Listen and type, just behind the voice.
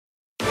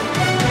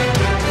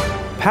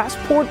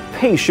passport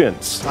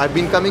patience. I've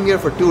been coming here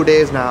for 2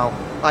 days now.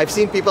 I've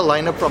seen people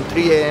line up from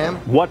 3 a.m.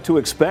 What to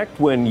expect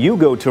when you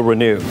go to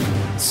renew.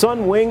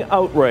 Sunwing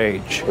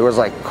outrage. There was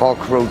like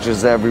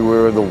cockroaches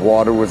everywhere. The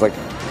water was like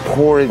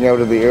pouring out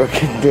of the air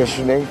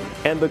conditioning.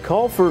 And the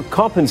call for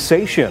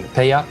compensation.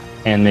 Pay up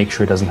and make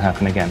sure it doesn't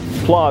happen again.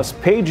 Plus,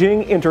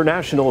 paging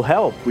international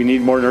help. We need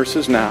more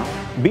nurses now.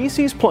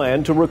 BC's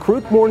plan to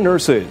recruit more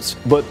nurses.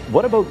 But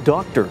what about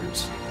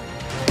doctors?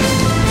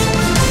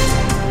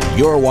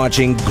 You're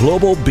watching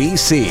Global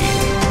BC.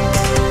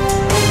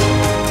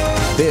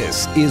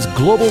 This is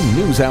Global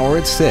News Hour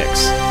at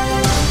 6.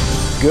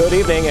 Good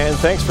evening and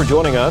thanks for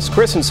joining us.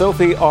 Chris and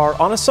Sophie are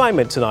on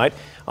assignment tonight.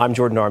 I'm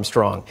Jordan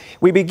Armstrong.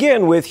 We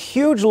begin with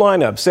huge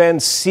lineups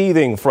and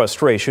seething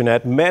frustration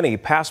at many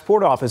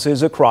passport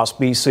offices across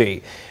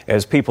BC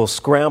as people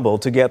scramble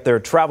to get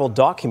their travel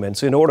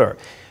documents in order.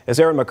 As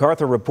Aaron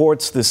MacArthur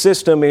reports, the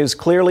system is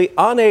clearly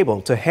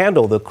unable to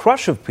handle the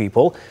crush of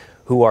people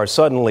who are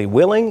suddenly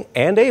willing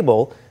and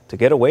able to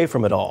get away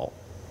from it all.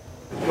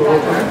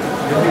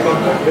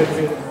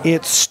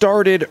 It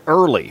started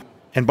early,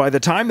 and by the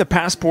time the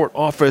passport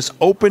office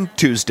opened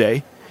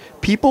Tuesday,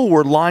 people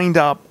were lined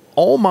up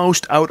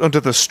almost out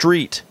onto the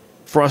street.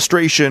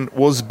 Frustration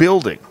was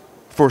building.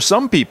 For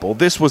some people,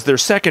 this was their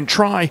second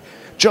try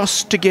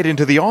just to get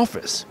into the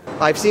office.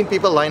 I've seen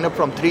people line up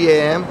from 3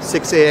 a.m.,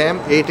 6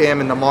 a.m., 8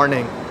 a.m. in the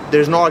morning.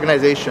 There's no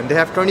organization. They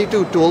have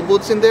 22 toll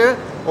booths in there.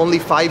 Only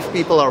 5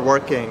 people are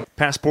working.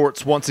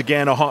 Passports once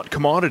again a hot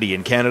commodity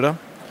in Canada.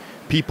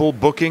 People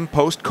booking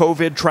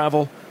post-COVID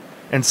travel,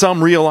 and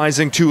some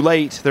realizing too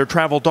late their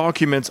travel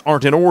documents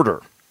aren't in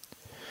order.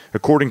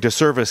 According to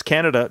Service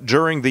Canada,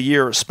 during the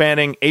year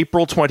spanning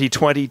April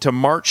 2020 to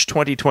March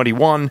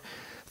 2021,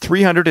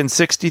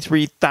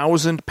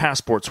 363,000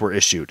 passports were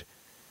issued.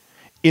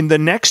 In the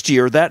next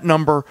year, that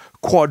number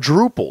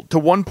quadrupled to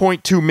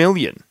 1.2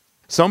 million.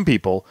 Some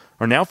people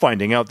are now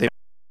finding out they don't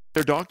have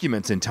their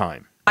documents in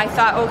time. I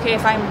thought, okay,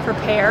 if I'm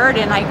prepared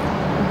and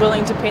I'm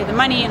willing to pay the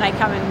money and I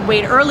come and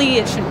wait early,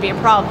 it shouldn't be a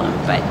problem.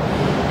 But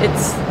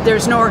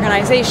there's no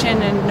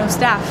organization and no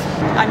staff.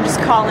 I'm just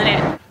calling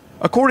it.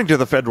 According to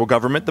the federal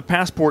government, the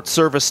passport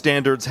service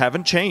standards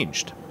haven't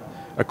changed.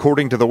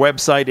 According to the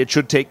website, it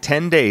should take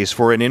 10 days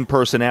for an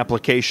in-person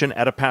application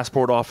at a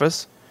passport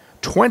office,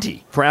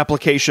 20 for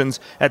applications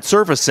at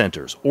service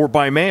centers or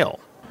by mail.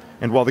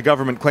 And while the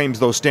government claims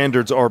those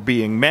standards are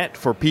being met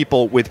for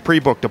people with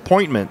pre-booked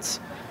appointments,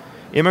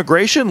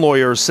 immigration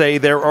lawyers say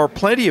there are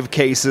plenty of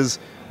cases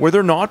where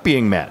they're not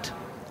being met.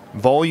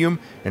 Volume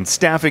and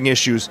staffing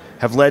issues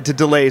have led to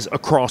delays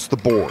across the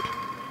board.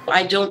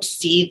 I don't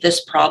see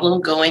this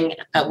problem going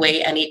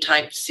away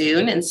anytime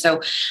soon. And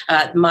so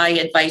my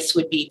advice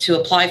would be to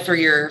apply for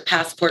your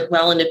passport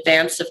well in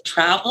advance of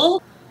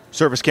travel.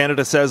 Service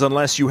Canada says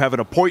unless you have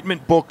an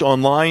appointment booked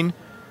online,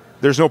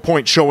 there's no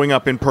point showing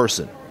up in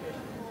person.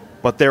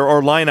 But there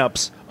are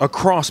lineups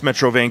across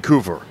Metro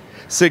Vancouver,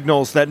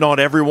 signals that not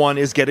everyone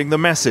is getting the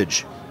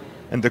message,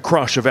 and the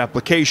crush of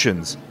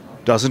applications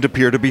doesn't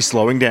appear to be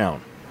slowing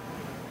down.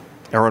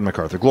 Aaron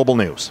MacArthur, Global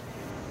News.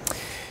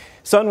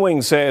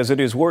 Sunwing says it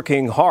is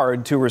working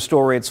hard to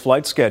restore its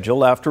flight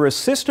schedule after a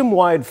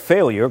system-wide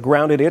failure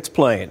grounded its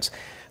planes.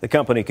 The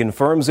company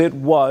confirms it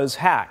was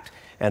hacked,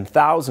 and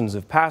thousands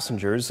of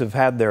passengers have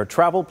had their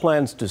travel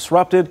plans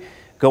disrupted,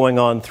 going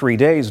on 3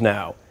 days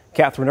now.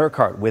 Catherine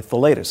Urquhart with the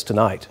latest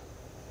tonight.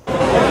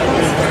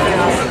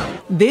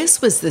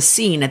 This was the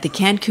scene at the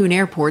Cancun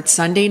airport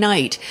Sunday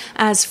night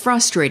as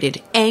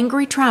frustrated,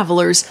 angry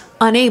travelers,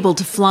 unable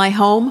to fly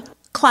home,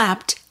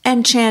 clapped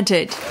and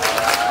chanted.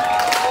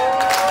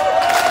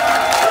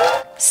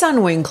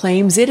 Sunwing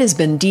claims it has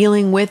been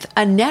dealing with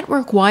a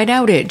network-wide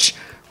outage.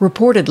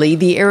 Reportedly,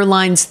 the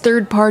airline's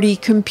third-party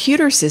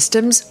computer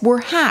systems were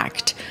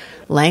hacked.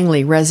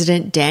 Langley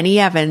resident Danny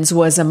Evans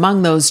was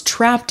among those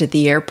trapped at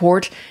the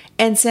airport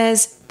and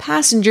says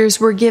passengers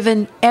were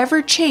given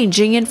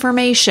ever-changing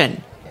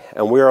information.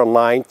 And we were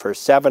online for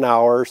 7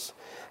 hours,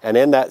 and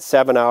in that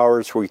 7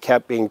 hours we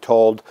kept being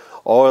told,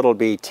 oh, it'll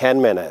be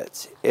 10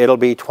 minutes, it'll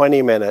be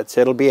 20 minutes,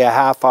 it'll be a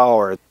half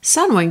hour.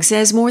 Sunwing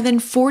says more than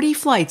 40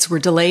 flights were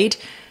delayed.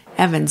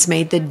 Evans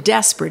made the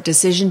desperate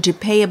decision to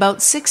pay about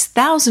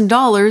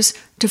 $6,000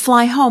 to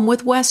fly home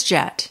with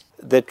WestJet.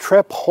 The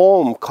trip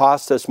home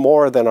cost us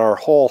more than our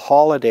whole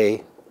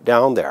holiday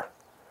down there.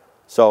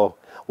 So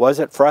was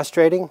it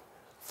frustrating?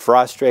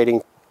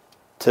 Frustrating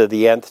to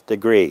the nth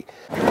degree.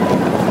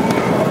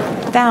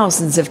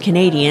 Thousands of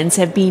Canadians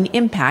have been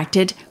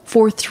impacted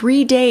for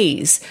 3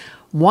 days.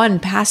 One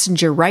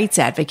passenger rights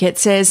advocate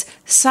says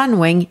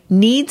Sunwing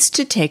needs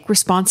to take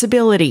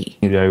responsibility.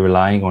 We are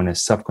relying on a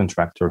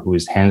subcontractor who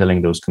is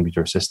handling those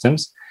computer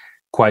systems.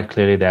 Quite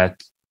clearly,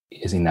 that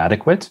is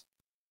inadequate.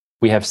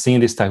 We have seen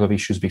this type of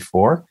issues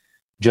before.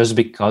 Just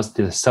because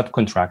the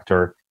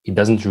subcontractor, it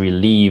doesn't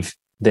relieve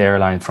the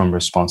airline from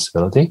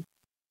responsibility.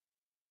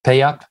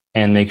 Pay up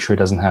and make sure it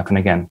doesn't happen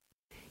again.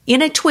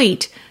 In a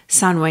tweet,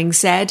 Sunwing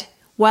said,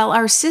 While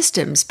our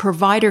systems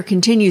provider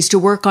continues to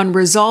work on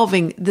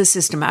resolving the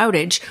system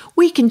outage,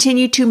 we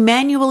continue to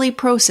manually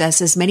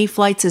process as many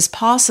flights as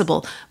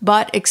possible,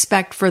 but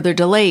expect further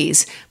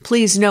delays.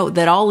 Please note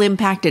that all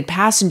impacted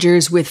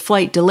passengers with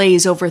flight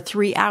delays over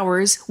 3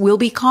 hours will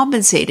be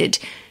compensated.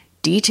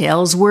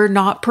 Details were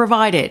not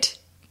provided.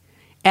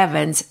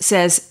 Evans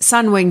says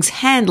Sunwing's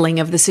handling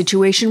of the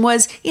situation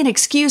was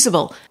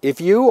inexcusable.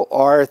 If you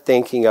are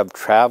thinking of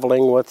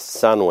traveling with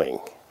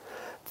Sunwing,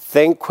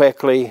 think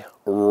quickly,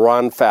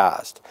 run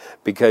fast,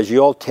 because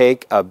you'll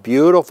take a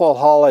beautiful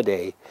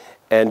holiday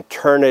and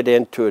turn it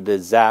into a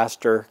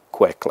disaster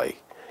quickly.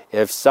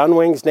 If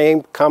Sunwing's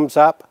name comes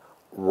up,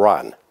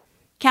 run.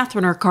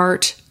 Catherine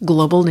Urquhart,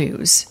 Global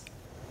News.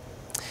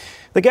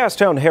 The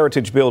Gastown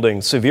Heritage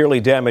Building, severely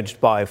damaged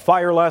by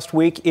fire last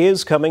week,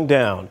 is coming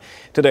down.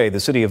 Today, the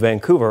City of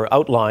Vancouver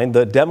outlined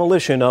the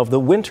demolition of the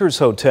Winters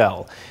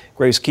Hotel.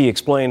 Grace Key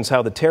explains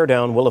how the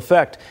teardown will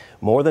affect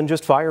more than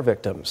just fire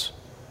victims.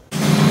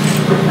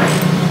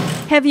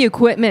 Heavy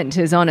equipment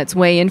is on its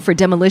way in for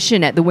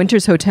demolition at the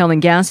Winters Hotel in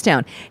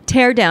Gastown.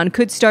 Teardown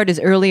could start as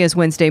early as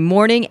Wednesday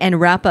morning and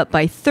wrap up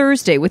by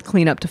Thursday with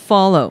cleanup to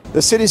follow.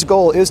 The city's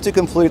goal is to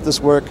complete this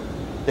work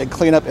and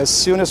clean up as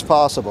soon as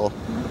possible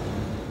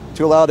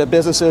to allow the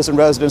businesses and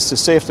residents to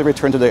safely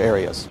return to their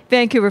areas.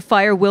 Vancouver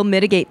Fire will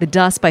mitigate the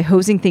dust by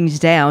hosing things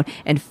down,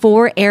 and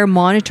 4 air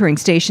monitoring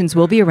stations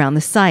will be around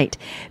the site.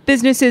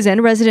 Businesses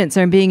and residents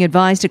are being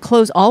advised to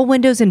close all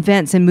windows and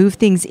vents and move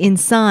things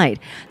inside.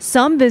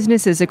 Some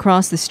businesses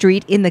across the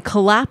street in the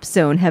collapse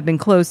zone have been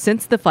closed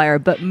since the fire,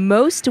 but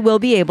most will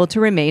be able to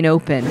remain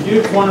open.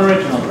 One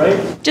original,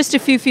 right? Just a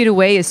few feet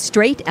away is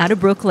Straight out of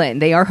Brooklyn.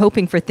 They are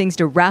hoping for things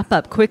to wrap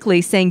up quickly,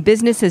 saying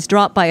business has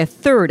dropped by a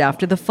third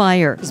after the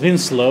fire. It's been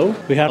slow.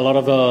 We had a lot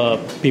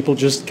of people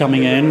just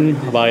coming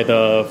in by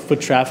the foot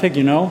traffic,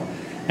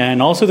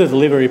 and also the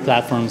delivery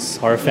platforms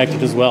are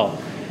affected as well.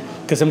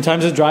 Because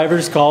sometimes the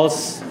drivers call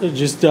us, they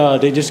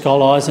just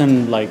call us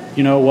and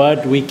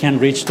what, we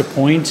can't reach the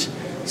point.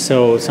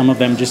 So some of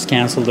them just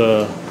cancel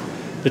the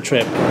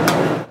trip.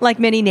 Like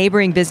many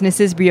neighboring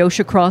businesses, Brioche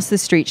across the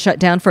street shut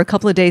down for a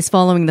couple of days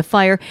following the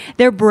fire.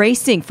 They're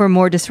bracing for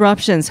more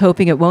disruptions,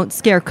 hoping it won't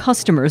scare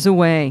customers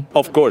away.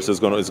 Of course, it's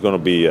going to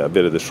be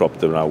very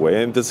disruptive in our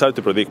way. And it's hard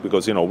to predict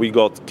because, we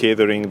got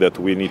catering that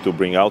we need to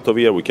bring out of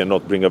here. We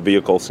cannot bring our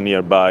vehicles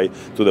nearby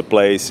to the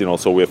place,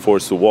 so we're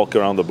forced to walk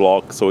around the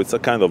block. So it's a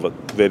kind of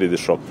very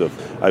disruptive.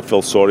 I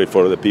feel sorry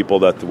for the people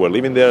that were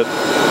living there.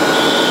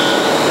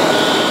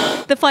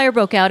 The fire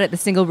broke out at the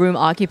single-room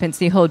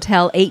occupancy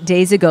hotel 8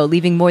 days ago,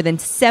 leaving more than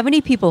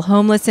 70 people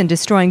homeless and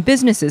destroying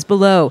businesses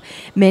below.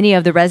 Many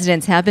of the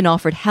residents have been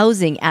offered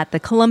housing at the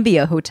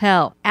Columbia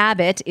Hotel.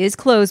 Abbott is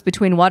closed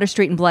between Water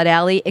Street and Blood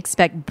Alley.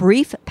 Expect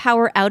brief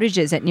power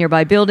outages at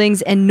nearby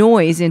buildings and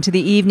noise into the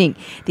evening.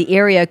 The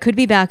area could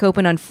be back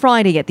open on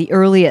Friday at the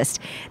earliest.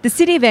 The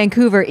City of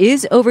Vancouver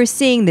is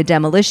overseeing the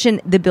demolition.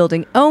 The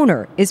building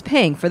owner is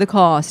paying for the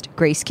cost.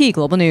 Grace Key,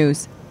 Global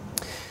News.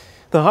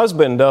 The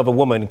husband of a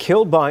woman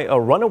killed by a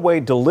runaway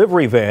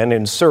delivery van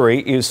in Surrey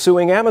is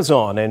suing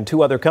Amazon and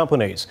 2 other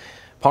companies.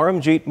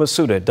 Paramjeet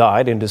Masuda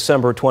died in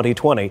December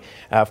 2020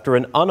 after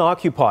an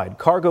unoccupied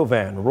cargo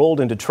van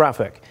rolled into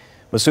traffic.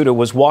 Masuda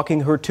was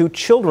walking her 2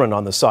 children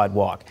on the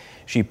sidewalk.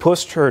 She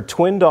pushed her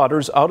twin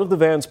daughters out of the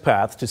van's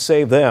path to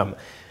save them.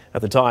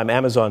 At the time,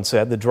 Amazon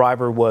said the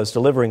driver was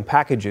delivering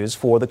packages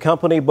for the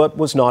company but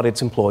was not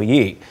its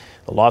employee.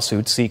 The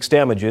lawsuit seeks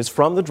damages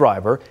from the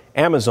driver,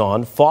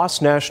 Amazon,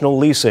 Foss National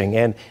Leasing,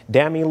 and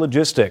Dami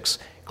Logistics,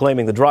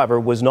 claiming the driver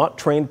was not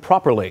trained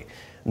properly.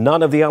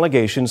 None of the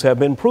allegations have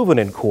been proven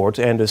in court,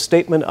 and a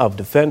statement of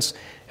defense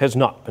has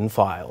not been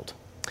filed.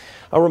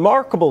 A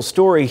remarkable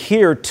story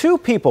here. 2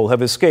 people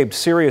have escaped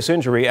serious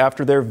injury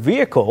after their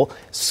vehicle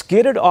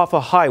skidded off a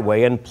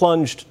highway and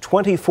plunged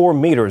 24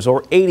 meters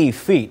or 80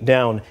 feet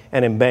down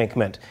an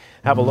embankment.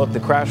 Have a look. The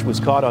crash was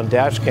caught on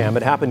dash cam.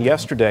 It happened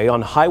yesterday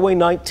on Highway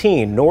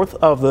 19, north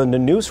of the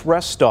Nanoose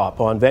rest stop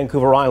on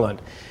Vancouver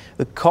Island.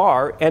 The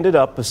car ended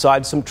up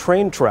beside some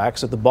train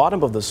tracks at the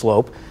bottom of the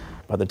slope.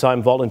 By the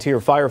time volunteer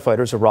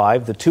firefighters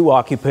arrived, the 2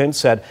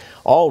 occupants had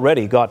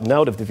already gotten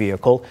out of the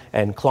vehicle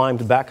and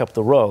climbed back up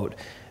the road.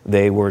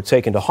 They were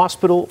taken to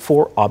hospital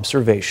for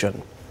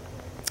observation.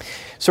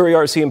 Surrey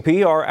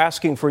RCMP are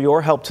asking for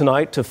your help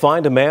tonight to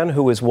find a man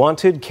who is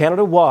wanted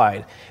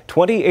Canada-wide.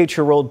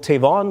 28-year-old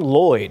Tavon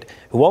Lloyd,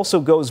 who also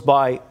goes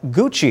by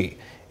Gucci,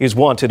 is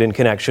wanted in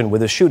connection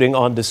with a shooting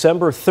on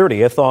December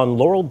 30th on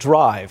Laurel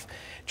Drive.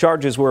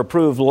 Charges were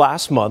approved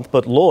last month,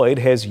 but Lloyd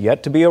has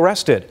yet to be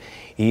arrested.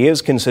 He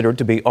is considered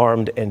to be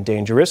armed and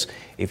dangerous.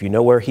 If you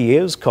know where he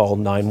is, call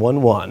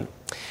 911.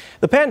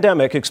 The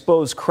pandemic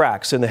exposed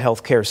cracks in the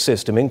healthcare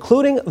system,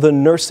 including the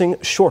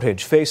nursing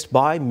shortage faced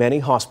by many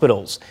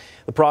hospitals.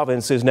 The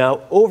province is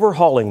now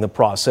overhauling the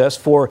process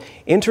for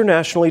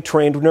internationally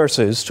trained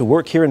nurses to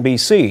work here in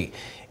BC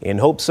in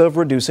hopes of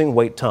reducing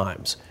wait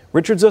times.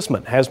 Richard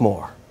Zussman has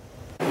more.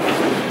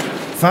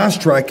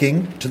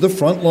 Fast-tracking to the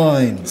front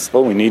lines.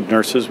 Well, we need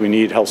nurses, we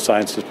need health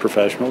sciences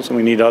professionals, and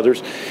we need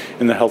others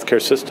in the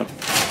healthcare system.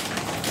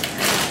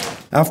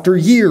 After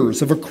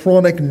years of a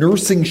chronic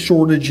nursing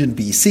shortage in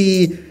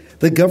BC,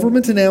 the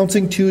government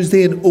announcing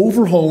Tuesday an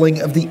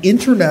overhauling of the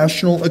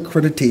international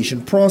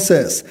accreditation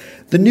process.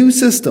 The new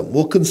system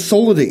will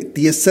consolidate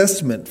the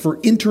assessment for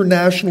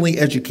internationally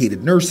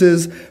educated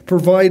nurses,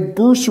 provide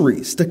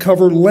bursaries to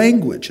cover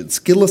language and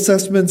skill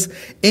assessments,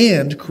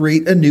 and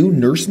create a new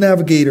nurse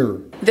navigator.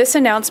 This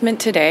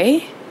announcement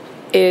today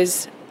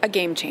is a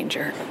game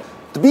changer.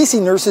 The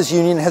BC Nurses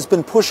Union has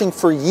been pushing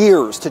for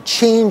years to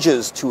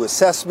changes to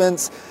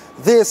assessments.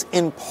 This,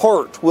 in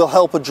part, will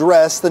help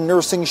address the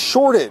nursing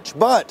shortage,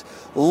 but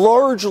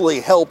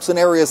largely helps in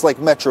areas like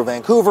Metro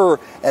Vancouver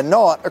and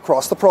not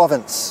across the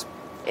province.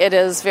 It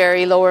is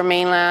very Lower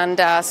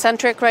Mainland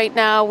centric right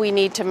now. We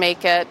need to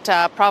make it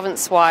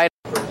province-wide.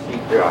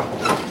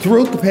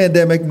 Throughout the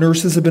pandemic,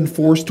 nurses have been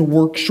forced to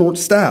work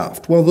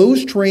short-staffed, while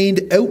those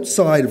trained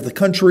outside of the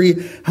country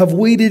have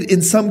waited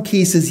in some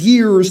cases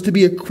years to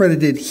be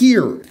accredited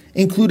here,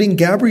 including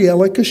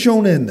Gabriella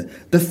Kashonen,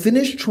 the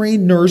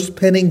Finnish-trained nurse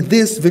penning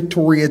this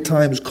Victoria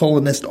Times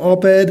columnist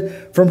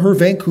op-ed from her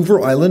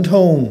Vancouver Island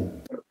home.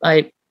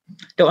 I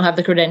don't have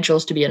the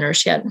credentials to be a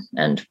nurse yet,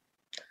 and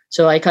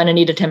so I kind of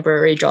need a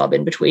temporary job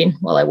in between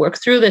while I work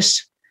through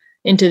this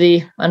into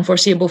the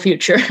unforeseeable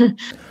future.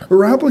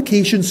 Her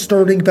application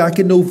starting back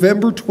in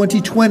November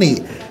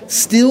 2020,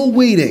 still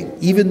waiting,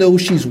 even though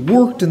she's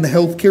worked in the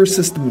healthcare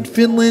system in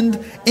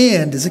Finland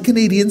and is a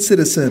Canadian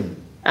citizen.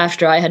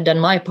 After I had done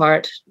my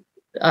part,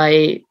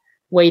 I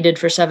waited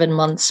for 7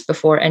 months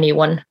before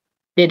anyone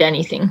did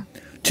anything.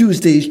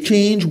 Tuesday's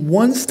change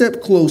one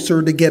step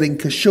closer to getting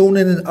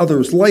Kashonen and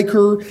others like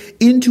her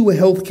into a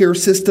healthcare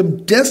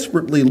system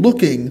desperately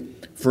looking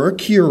for a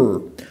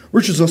cure.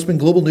 Richard Zussman,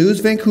 Global News,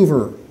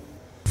 Vancouver.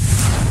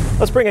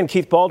 Let's bring in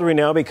Keith Baldry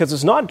now, because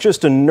it's not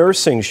just a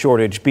nursing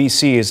shortage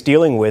BC is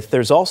dealing with.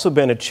 There's also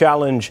been a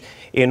challenge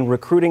in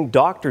recruiting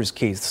doctors,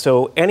 Keith.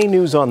 So any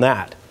news on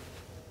that?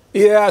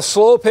 Yeah,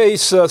 slow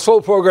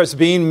progress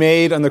being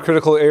made on the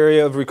critical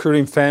area of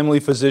recruiting family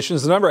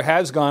physicians. The number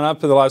has gone up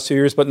for the last 2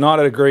 years, but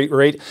not at a great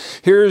rate.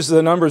 Here's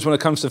the numbers when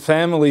it comes to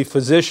family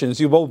physicians.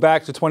 You go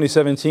back to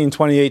 2017,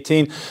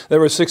 2018,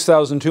 there were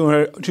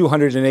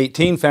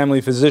 6,218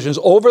 family physicians.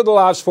 Over the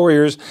last 4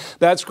 years,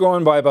 that's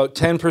grown by about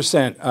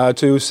 10%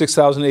 to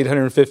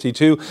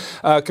 6,852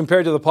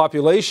 compared to the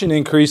population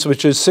increase,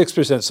 which is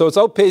 6%. So it's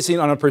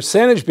outpacing on a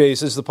percentage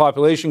basis the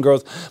population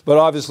growth, but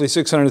obviously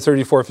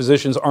 634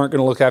 physicians aren't going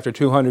to look after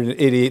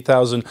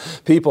 288,000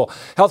 people.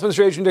 Health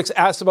Minister Adrian Dix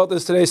asked about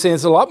this today, saying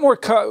it's a lot more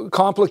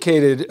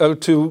complicated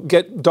to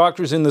get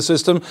doctors in the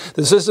system.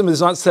 The system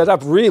is not set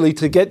up really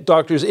to get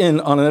doctors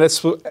in on a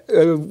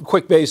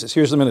quick basis.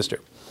 Here's the minister.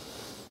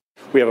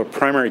 We have a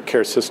primary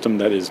care system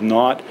that is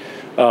not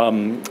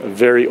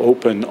very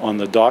open on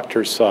the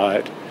doctor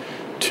side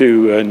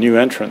to new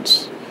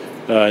entrants.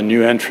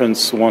 New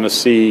entrants want to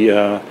see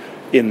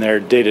in their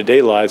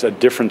day-to-day lives a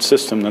different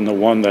system than the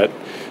one that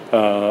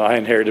I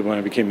inherited when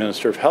I became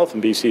Minister of Health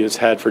in BC has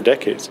had for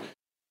decades.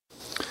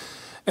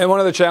 And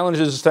one of the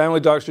challenges family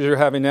doctors are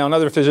having now, and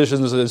other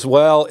physicians as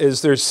well,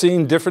 is they're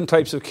seeing different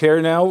types of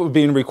care now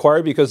being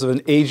required because of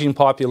an aging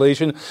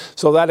population.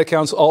 So that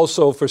accounts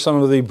also for some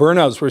of the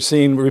burnouts we're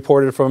seeing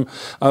reported from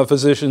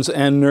physicians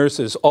and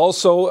nurses.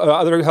 Also,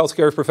 other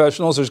healthcare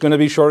professionals, there's going to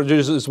be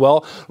shortages as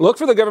well. Look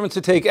for the government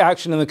to take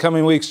action in the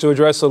coming weeks to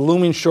address a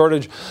looming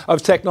shortage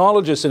of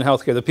technologists in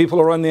healthcare. The people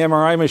who run the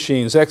MRI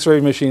machines,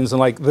 X-ray machines,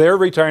 and they're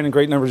retiring in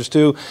great numbers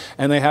too,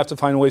 and they have to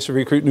find ways to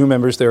recruit new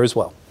members there as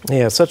well.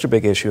 Yeah, such a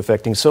big issue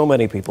affecting so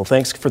many people.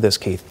 Thanks for this,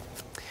 Keith.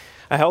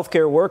 A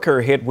healthcare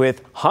worker hit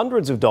with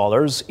hundreds of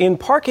dollars in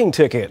parking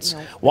tickets.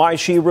 Why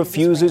she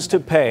refuses to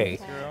pay,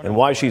 and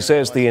why she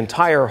says the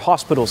entire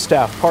hospital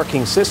staff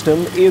parking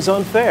system is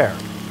unfair.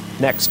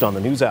 Next on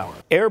the NewsHour.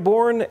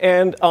 Airborne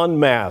and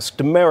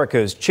unmasked,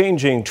 America's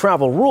changing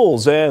travel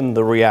rules and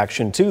the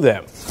reaction to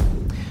them.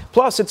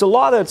 Plus, it's a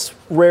law that's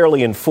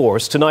rarely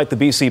enforced. Tonight, the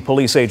BC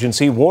Police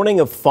Agency warning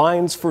of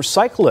fines for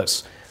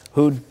cyclists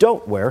who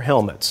don't wear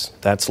helmets.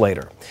 That's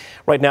later.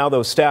 Right now,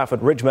 those staff at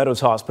Ridge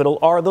Meadows Hospital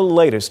are the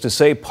latest to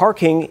say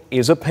parking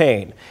is a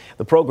pain.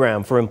 The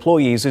program for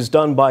employees is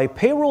done by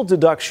payroll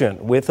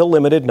deduction with a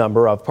limited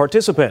number of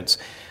participants.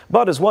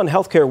 But as one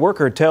healthcare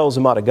worker tells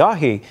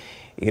Amatagahi,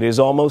 it is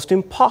almost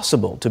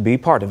impossible to be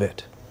part of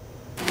it.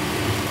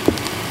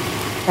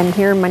 I'm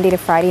here Monday to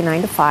Friday,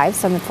 9 to 5,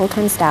 so I'm a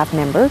full-time staff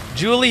member.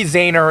 Julie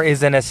Zahner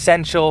is an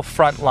essential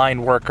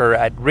frontline worker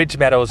at Ridge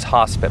Meadows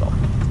Hospital.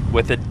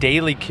 With a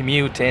daily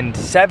commute and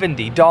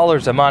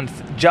 $70 a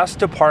month just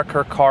to park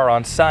her car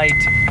on site,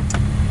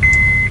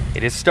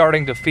 it is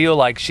starting to feel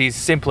like she's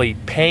simply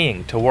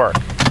paying to work.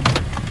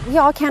 We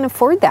all can't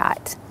afford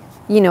that,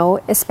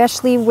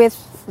 especially with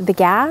the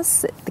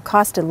gas, the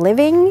cost of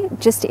living,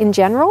 just in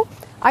general.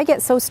 I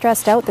get so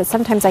stressed out that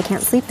sometimes I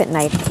can't sleep at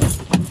night.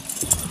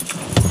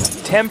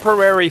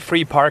 Temporary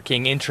free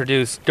parking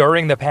introduced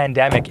during the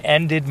pandemic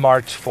ended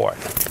March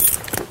 4th.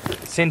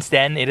 Since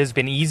then, it has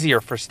been easier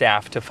for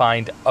staff to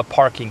find a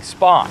parking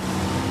spot,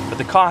 but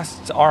the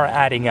costs are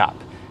adding up.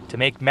 To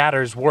make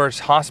matters worse,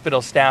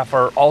 hospital staff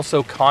are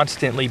also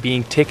constantly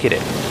being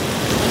ticketed.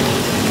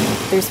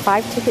 There's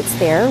 5 tickets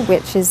there,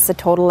 which is a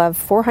total of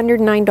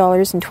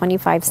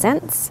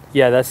 $409.25.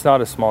 Yeah, that's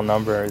not a small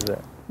number, is it?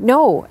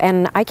 No,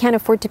 and I can't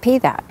afford to pay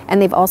that.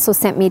 And they've also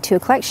sent me to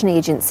a collection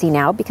agency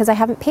now because I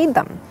haven't paid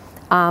them.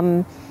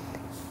 And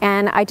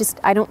I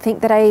don't think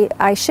that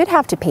I should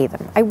have to pay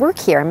them. I work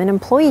here, I'm an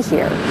employee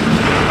here.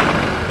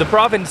 The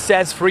province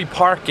says free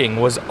parking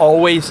was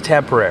always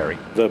temporary.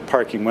 The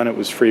parking, when it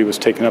was free, was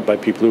taken up by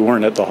people who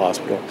weren't at the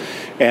hospital.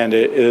 And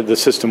the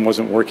system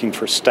wasn't working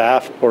for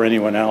staff or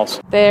anyone else.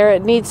 There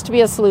needs to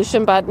be a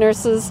solution, but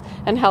nurses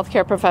and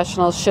healthcare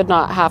professionals should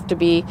not have to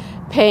be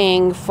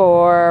paying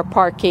for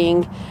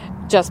parking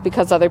just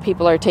because other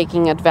people are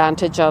taking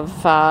advantage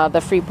of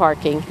the free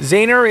parking.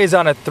 Zainer is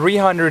on a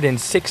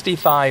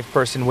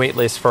 365-person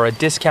waitlist for a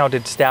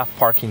discounted staff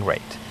parking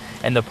rate.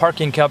 And the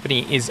parking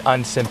company is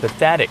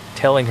unsympathetic,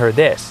 telling her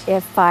this.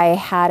 If I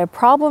had a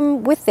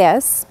problem with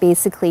this,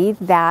 basically,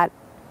 that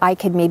I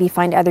could maybe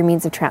find other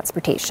means of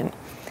transportation.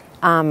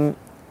 And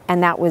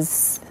that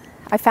was,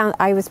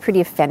 I was pretty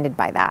offended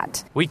by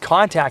that. We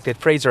contacted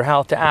Fraser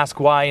Health to ask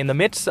why, in the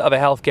midst of a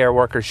healthcare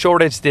worker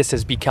shortage, this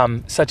has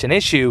become such an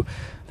issue.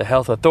 The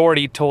health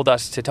authority told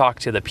us to talk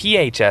to the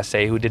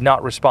PHSA, who did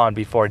not respond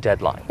before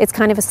deadline. It's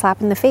kind of a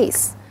slap in the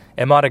face.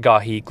 Emad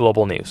Agahi,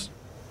 Global News.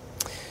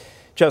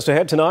 Just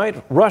ahead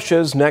tonight,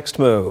 Russia's next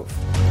move.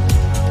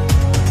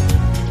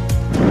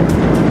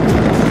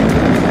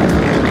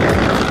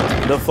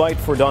 The fight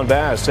for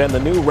Donbass and the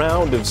new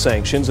round of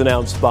sanctions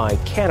announced by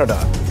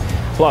Canada.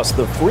 Plus,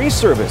 the free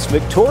service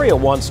Victoria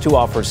wants to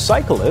offer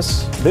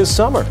cyclists this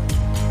summer.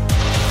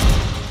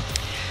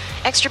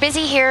 Extra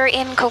busy here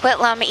in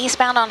Coquitlam,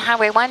 eastbound on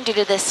Highway 1 due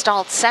to this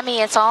stalled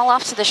semi. It's all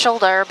off to the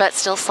shoulder, but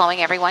still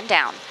slowing everyone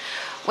down.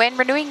 When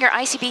renewing your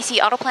ICBC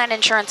Autoplan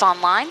insurance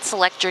online,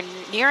 select your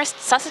nearest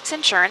Sussex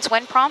Insurance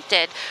when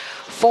prompted.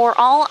 For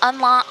all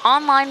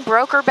online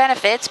broker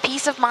benefits,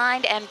 peace of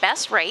mind, and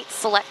best rates,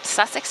 select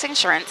Sussex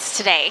Insurance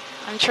today.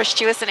 I'm Trish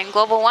Jewison in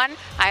Global One,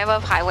 high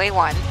above Highway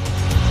 1.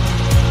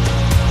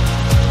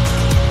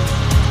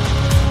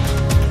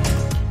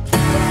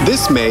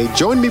 This May,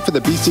 join me for the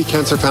BC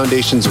Cancer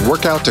Foundation's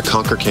Workout to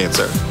Conquer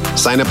Cancer.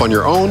 Sign up on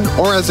your own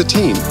or as a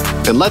team,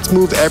 and let's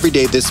move every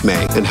day this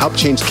May and help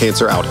change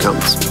cancer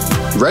outcomes.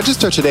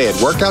 Register today at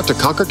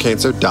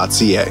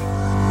workouttoconquercancer.ca.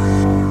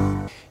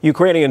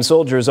 Ukrainian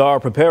soldiers are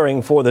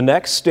preparing for the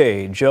next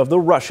stage of the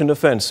Russian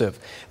offensive.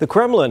 The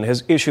Kremlin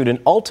has issued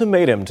an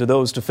ultimatum to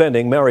those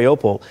defending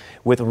Mariupol,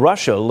 with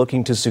Russia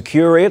looking to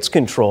secure its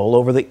control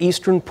over the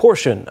eastern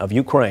portion of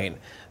Ukraine.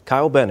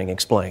 Kyle Benning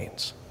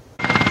explains.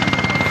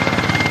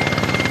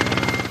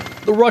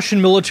 The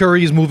Russian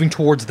military is moving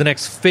towards the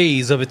next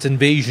phase of its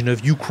invasion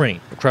of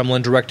Ukraine, the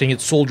Kremlin directing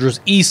its soldiers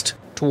east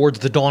towards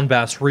the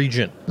Donbass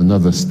region.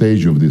 Another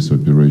stage of this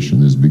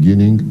operation is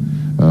beginning,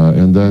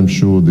 and I'm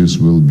sure this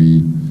will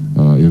be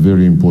a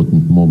very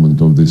important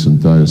moment of this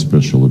entire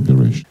special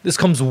operation. This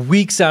comes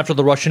weeks after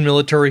the Russian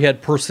military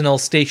had personnel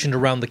stationed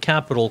around the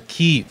capital,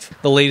 Kyiv.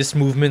 The latest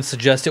movements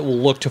suggest it will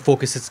look to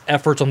focus its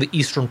efforts on the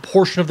eastern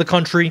portion of the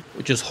country,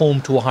 which is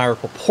home to a higher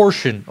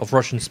proportion of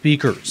Russian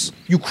speakers.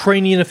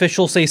 Ukrainian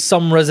officials say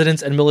some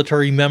residents and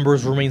military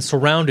members remain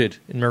surrounded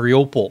in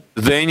Mariupol.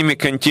 The enemy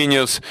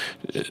continues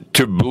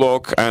to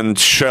block and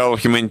shell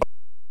humanitarian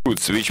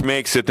routes, which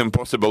makes it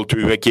impossible to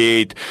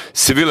evacuate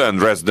civilian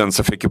residents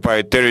of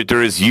occupied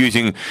territories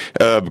using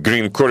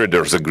green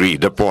corridors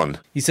agreed upon.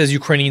 He says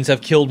Ukrainians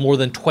have killed more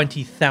than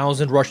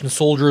 20,000 Russian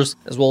soldiers,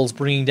 as well as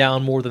bringing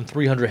down more than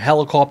 300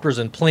 helicopters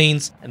and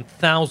planes and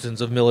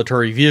thousands of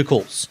military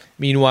vehicles.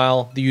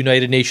 Meanwhile, the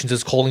United Nations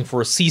is calling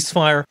for a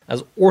ceasefire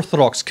as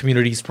Orthodox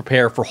communities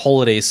prepare for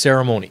holiday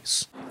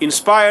ceremonies.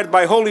 Inspired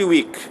by Holy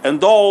Week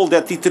and all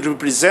that it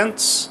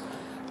represents,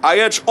 I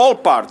urge all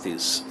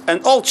parties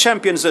and all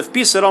champions of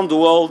peace around the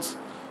world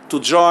to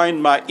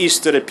join my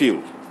Easter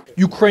appeal.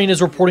 Ukraine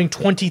is reporting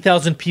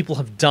 20,000 people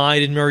have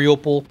died in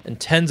Mariupol and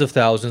tens of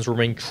thousands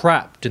remain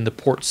trapped in the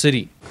port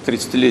city.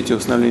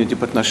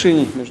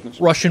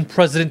 Russian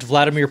President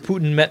Vladimir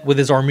Putin met with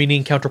his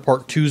Armenian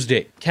counterpart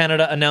Tuesday.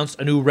 Canada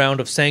announced a new round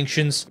of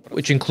sanctions,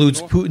 which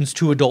includes Putin's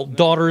 2 adult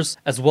daughters,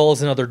 as well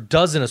as another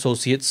dozen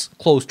associates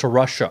close to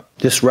Russia.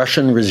 This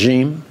Russian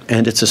regime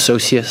and its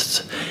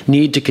associates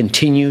need to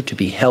continue to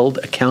be held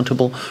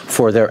accountable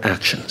for their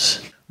actions.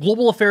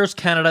 Global Affairs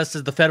Canada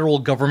says the federal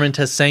government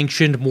has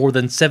sanctioned more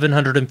than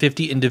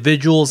 750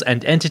 individuals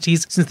and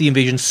entities since the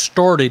invasion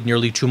started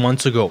nearly 2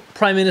 months ago.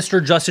 Prime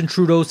Minister Justin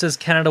Trudeau says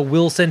Canada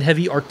will send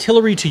heavy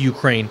artillery to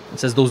Ukraine and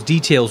says those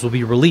details will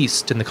be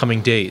released in the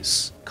coming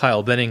days.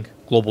 Kyle Benning,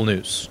 Global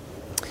News.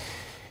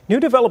 New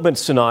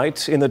developments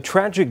tonight in the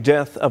tragic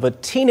death of a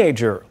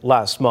teenager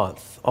last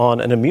month on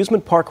an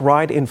amusement park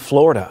ride in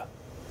Florida.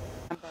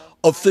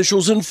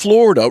 Officials in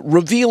Florida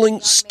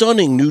revealing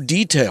stunning new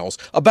details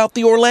about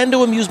the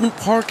Orlando amusement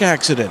park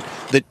accident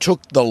that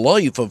took the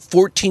life of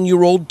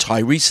 14-year-old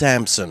Tyree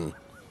Sampson.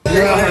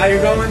 Yeah, how you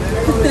going?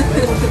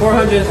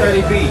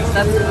 430 feet.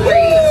 That's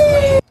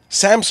great.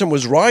 Sampson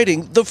was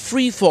riding the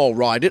free fall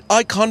ride at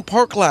Icon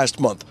Park last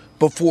month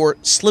before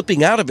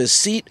slipping out of his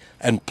seat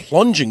and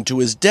plunging to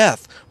his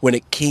death when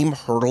it came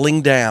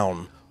hurtling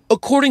down.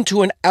 According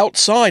to an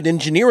outside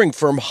engineering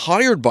firm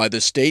hired by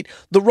the state,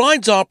 the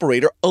ride's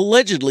operator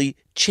allegedly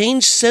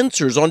changed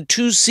sensors on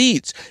 2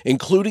 seats,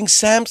 including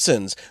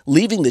Samson's,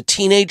 leaving the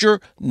teenager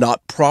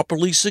not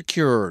properly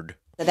secured.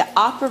 The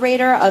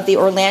operator of the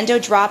Orlando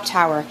Drop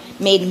Tower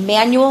made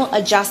manual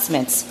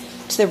adjustments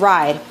to the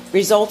ride,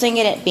 resulting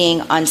in it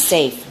being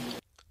unsafe.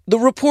 The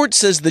report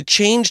says the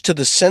change to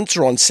the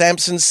sensor on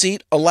Samson's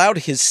seat allowed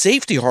his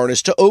safety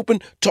harness to open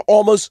to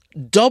almost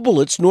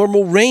double its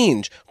normal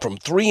range, from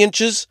 3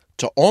 inches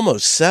to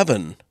almost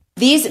 7.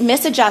 These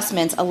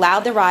misadjustments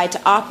allowed the ride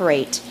to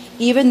operate,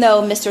 even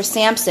though Mr.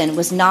 Sampson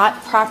was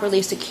not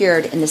properly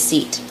secured in the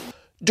seat.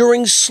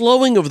 During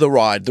slowing of the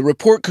ride, the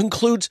report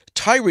concludes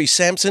Tyree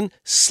Sampson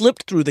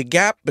slipped through the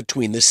gap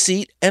between the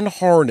seat and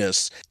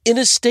harness. In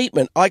a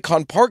statement,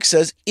 Icon Park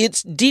says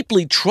it's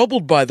deeply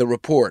troubled by the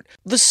report.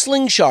 The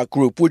Slingshot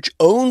Group, which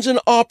owns and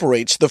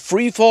operates the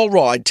freefall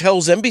ride,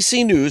 tells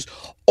NBC News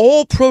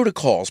all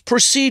protocols,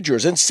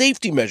 procedures, and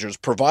safety measures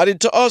provided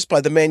to us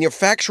by the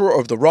manufacturer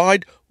of the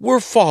ride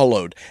were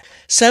followed.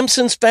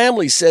 Sampson's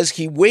family says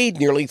he weighed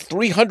nearly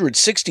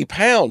 360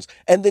 pounds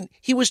and that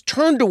he was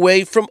turned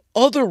away from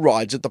other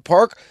rides at the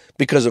park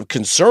because of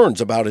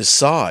concerns about his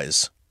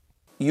size.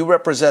 You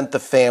represent the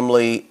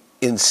family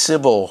in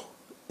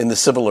the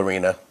civil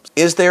arena.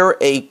 Is there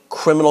a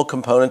criminal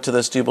component to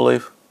this, do you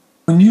believe?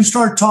 When you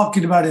start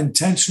talking about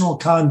intentional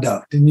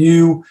conduct and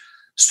you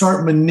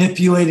start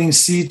manipulating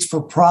seats for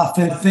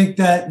profit, I think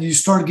that you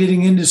start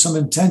getting into some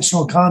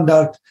intentional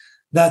conduct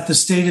that the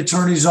state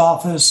attorney's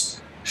office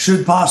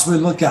should possibly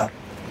look at.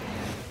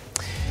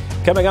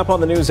 Coming up on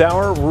the News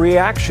Hour,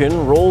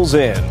 reaction rolls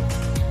in.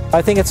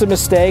 I think it's a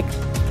mistake.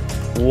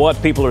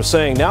 What people are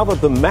saying now that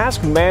the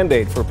mask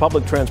mandate for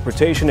public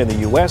transportation in the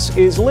U.S.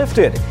 is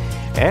lifted,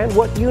 and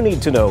what you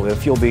need to know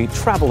if you'll be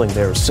traveling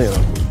there soon.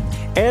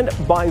 And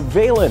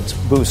bivalent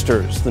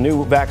boosters, the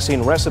new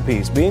vaccine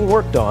recipes being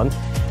worked on,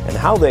 and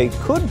how they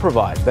could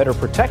provide better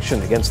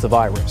protection against the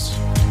virus.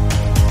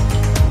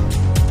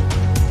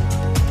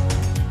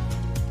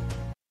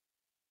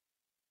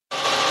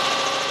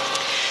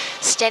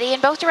 Steady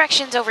in both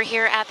directions over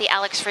here at the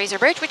Alex Fraser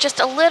Bridge, with just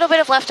a little bit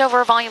of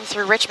leftover volume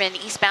through Richmond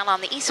eastbound on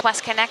the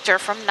east-west connector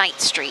from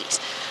Knight Street.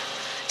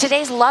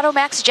 Today's Lotto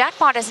Max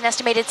jackpot is an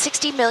estimated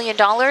 $60 million,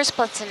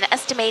 plus an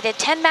estimated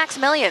 10 max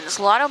millions.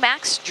 Lotto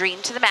Max,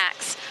 dream to the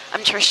max.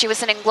 I'm Trish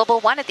Jewison in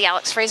Global One at the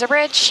Alex Fraser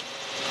Bridge.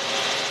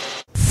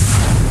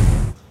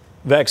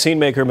 Vaccine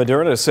maker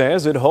Moderna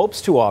says it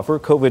hopes to offer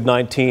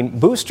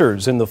COVID-19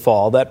 boosters in the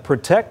fall that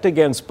protect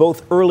against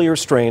both earlier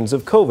strains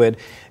of COVID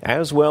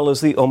as well as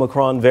the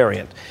Omicron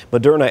variant.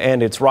 Moderna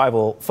and its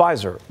rival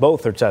Pfizer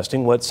both are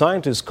testing what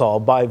scientists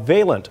call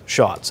bivalent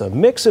shots, a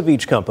mix of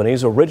each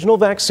company's original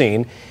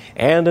vaccine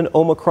and an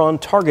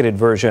Omicron-targeted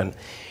version.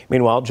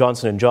 Meanwhile,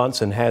 Johnson &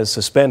 Johnson has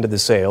suspended the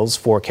sales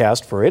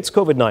forecast for its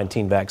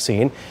COVID-19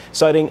 vaccine,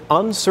 citing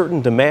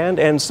uncertain demand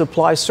and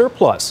supply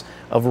surplus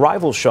of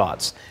rival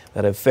shots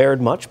that have fared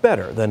much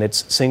better than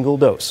its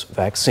single-dose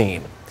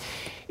vaccine.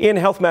 In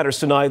Health Matters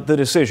tonight, the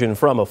decision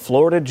from a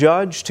Florida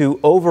judge to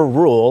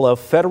overrule a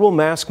federal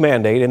mask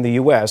mandate in the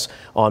U.S.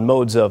 on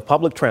modes of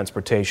public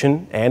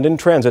transportation and in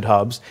transit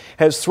hubs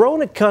has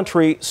thrown a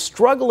country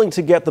struggling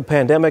to get the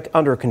pandemic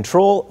under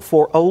control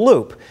for a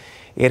loop.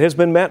 It has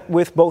been met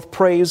with both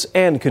praise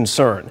and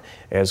concern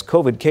as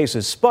COVID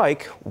cases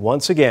spike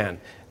once again.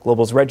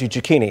 Global's Reggie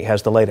Cicchini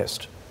has the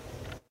latest.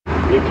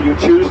 If you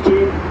choose to,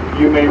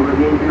 you may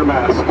remove your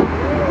mask.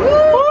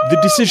 The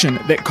decision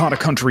that caught a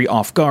country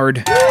off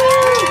guard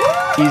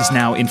is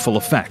now in full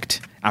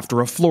effect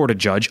after a Florida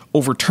judge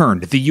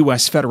overturned the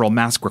U.S. federal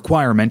mask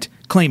requirement,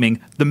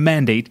 claiming the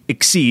mandate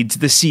exceeds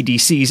the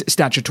CDC's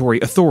statutory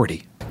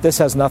authority. This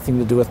has nothing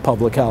to do with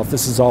public health.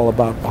 This is all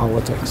about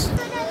politics.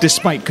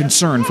 Despite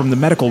concern from the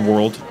medical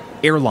world,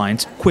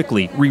 airlines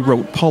quickly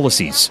rewrote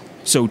policies.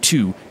 So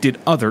too did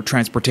other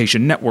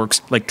transportation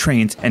networks like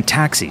trains and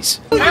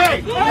taxis.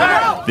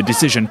 The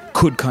decision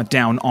could cut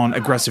down on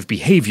aggressive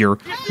behavior,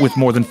 with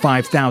more than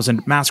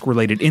 5,000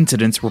 mask-related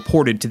incidents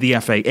reported to the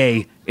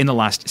FAA in the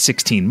last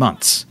 16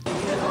 months.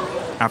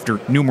 After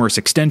numerous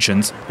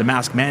extensions, the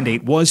mask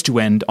mandate was to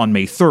end on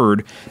May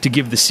 3rd to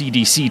give the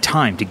CDC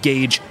time to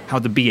gauge how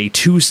the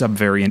BA2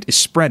 subvariant is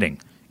spreading.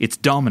 It's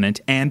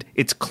dominant and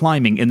it's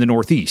climbing in the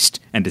Northeast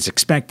and is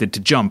expected to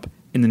jump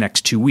in the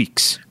next 2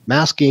 weeks.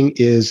 Masking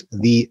is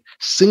the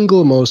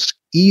single most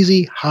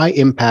easy,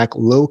 high-impact,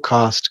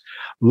 low-cost,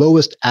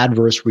 lowest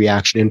adverse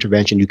reaction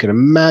intervention you can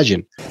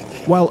imagine.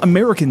 While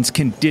Americans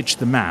can ditch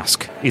the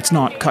mask, it's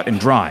not cut and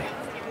dry.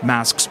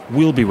 Masks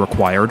will be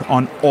required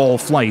on all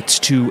flights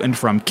to and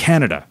from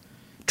Canada.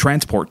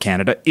 Transport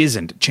Canada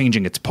isn't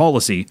changing its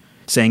policy,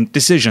 saying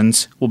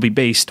decisions will be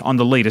based on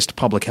the latest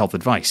public health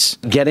advice.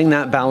 Getting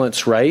that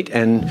balance right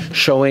and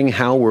showing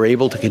how we're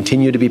able to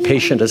continue to be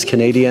patient as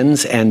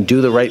Canadians and do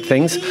the right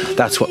things,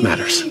 that's what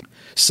matters.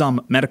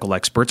 Some medical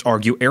experts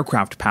argue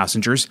aircraft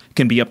passengers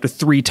can be up to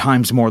 3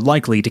 times more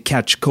likely to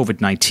catch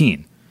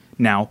COVID-19.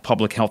 Now,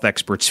 public health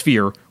experts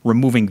fear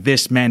removing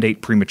this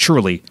mandate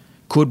prematurely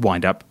could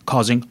wind up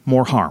causing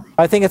more harm.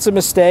 I think it's a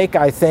mistake.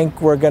 I think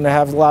we're going to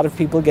have a lot of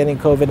people getting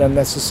COVID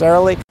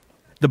unnecessarily.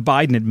 The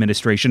Biden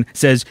administration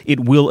says it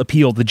will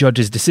appeal the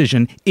judge's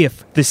decision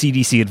if the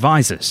CDC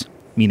advises,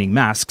 meaning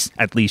masks,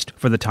 at least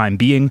for the time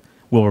being,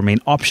 will remain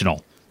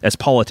optional as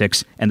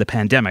politics and the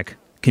pandemic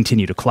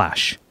continue to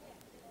clash.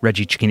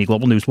 Reggie Cicchini,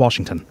 Global News,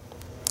 Washington.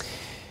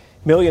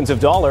 Millions of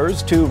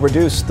dollars to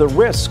reduce the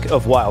risk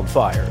of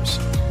wildfires.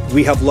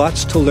 We have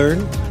lots to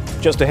learn.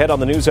 Just ahead on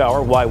the News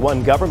Hour, why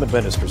one government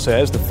minister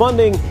says the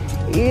funding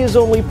is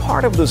only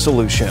part of the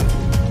solution.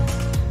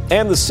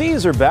 And the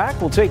C's are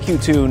back. We'll take you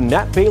to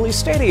Nat Bailey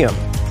Stadium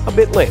a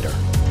bit later.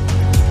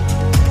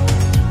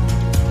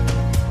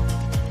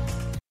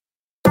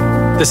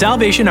 The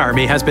Salvation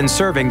Army has been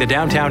serving the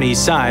downtown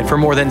east side for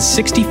more than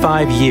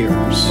 65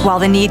 years. While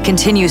the need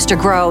continues to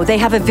grow, they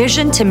have a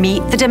vision to meet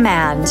the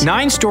demand.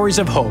 9 Stories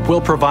of Hope will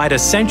provide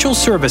essential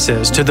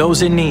services to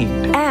those in need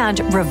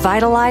and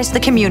revitalize the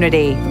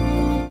community.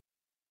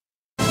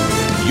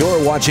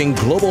 You're watching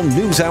Global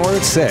News Hour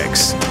at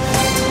 6.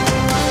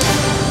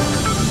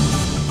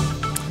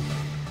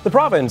 The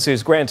province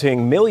is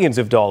granting millions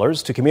of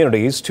dollars to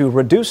communities to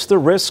reduce the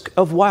risk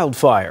of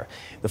wildfire.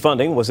 The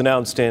funding was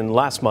announced in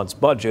last month's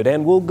budget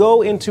and will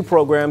go into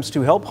programs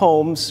to help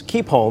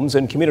keep homes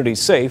and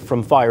communities safe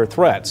from fire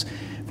threats.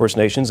 First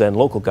Nations and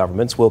local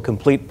governments will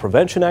complete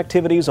prevention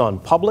activities on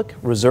public,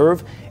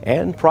 reserve,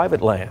 and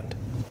private land.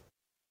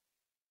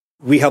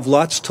 We have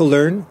lots to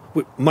learn.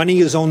 Money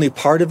is only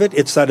part of it.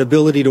 It's that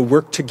ability to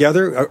work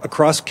together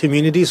across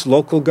communities,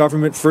 local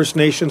government, First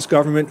Nations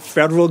government,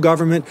 federal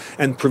government,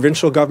 and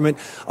provincial government.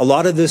 A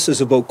lot of this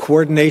is about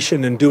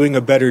coordination and doing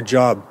a better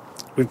job.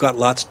 We've got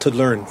lots to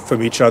learn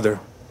from each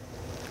other.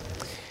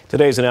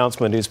 Today's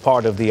announcement is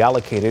part of the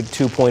allocated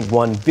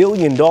 $2.1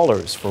 billion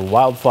for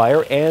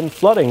wildfire and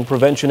flooding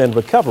prevention and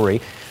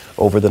recovery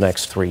over the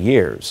next 3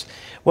 years.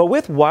 Well,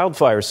 with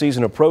wildfire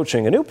season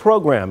approaching, a new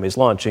program is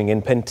launching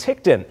in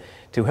Penticton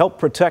to help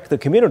protect the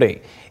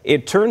community.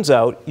 It turns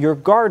out your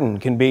garden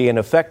can be an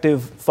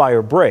effective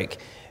fire break.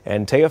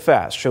 And Taya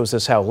Fast shows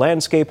us how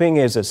landscaping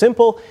is a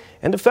simple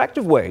and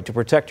effective way to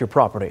protect your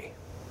property.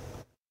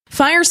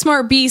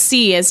 FireSmart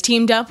BC has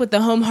teamed up with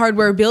the Home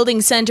Hardware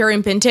Building Centre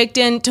in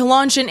Penticton to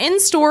launch an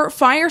in-store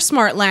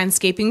FireSmart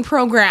landscaping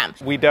program.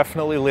 We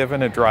definitely live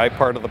in a dry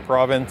part of the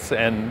province,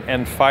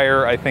 and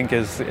fire, I think,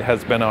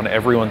 has been on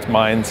everyone's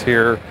minds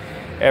here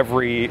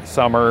every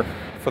summer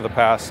for the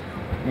past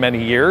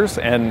many years,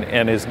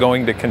 and is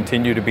going to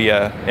continue to be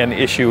an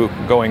issue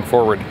going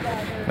forward.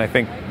 And I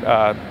think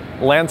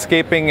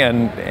landscaping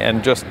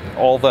and just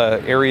all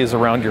the areas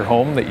around your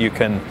home that you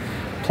can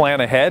plan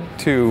ahead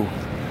to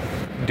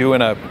do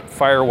in a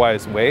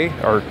fire-wise way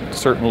are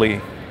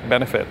certainly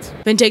benefits.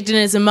 Penticton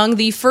is among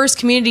the first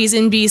communities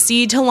in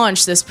BC to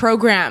launch this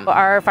program.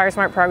 Our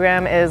FireSmart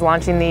program is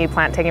launching the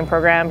plant tagging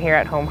program here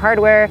at Home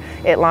Hardware.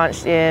 It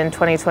launched in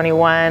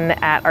 2021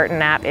 at Art and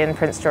Nap in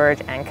Prince George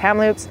and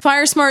Kamloops.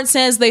 FireSmart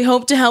says they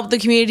hope to help the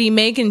community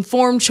make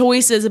informed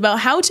choices about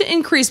how to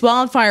increase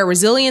wildfire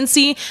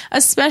resiliency,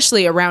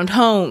 especially around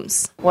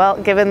homes.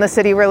 Well, given the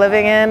city we're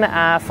living in,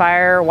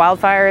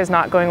 wildfire is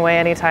not going away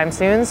anytime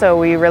soon, so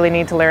we really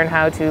need to learn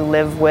how to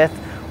live with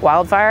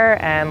wildfire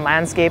and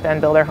landscape and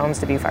build our homes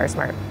to be fire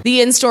smart.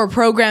 The in-store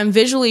program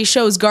visually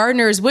shows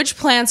gardeners which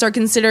plants are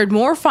considered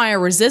more fire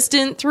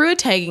resistant through a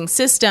tagging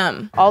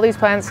system. All these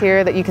plants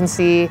here that you can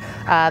see,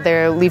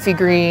 they're leafy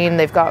green,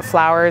 they've got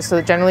flowers, so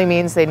it generally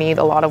means they need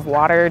a lot of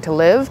water to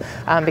live.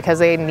 Because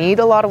they need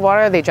a lot of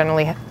water, they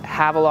generally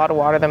have a lot of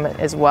water them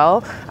as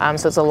well,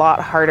 so it's a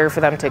lot harder for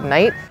them to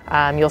ignite.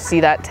 You'll see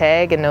that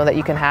tag and know that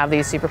you can have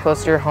these super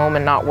close to your home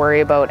and not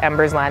worry about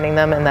embers landing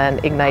them and then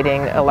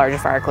igniting a larger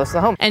fire close to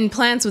the home. And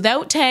plants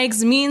without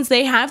tags means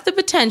they have the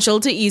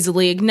potential to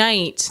easily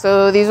ignite.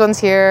 So these ones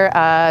here,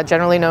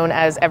 generally known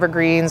as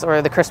evergreens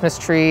or the Christmas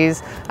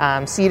trees,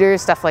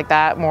 cedars, stuff like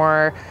that,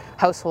 more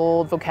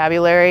household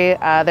vocabulary.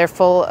 They're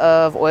full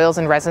of oils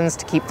and resins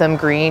to keep them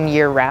green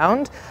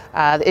year-round.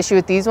 The issue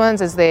with these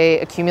ones is they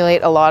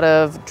accumulate a lot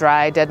of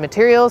dry, dead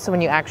material. So when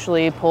you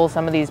actually pull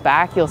some of these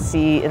back, you'll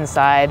see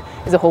inside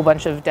is a whole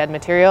bunch of dead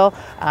material,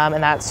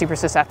 and that's super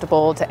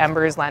susceptible to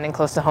embers landing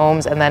close to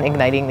homes and then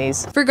igniting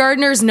these. For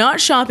gardeners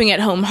not shopping at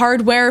Home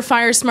Hardware,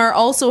 FireSmart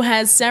also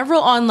has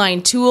several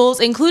online tools,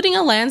 including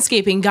a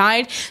landscaping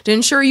guide to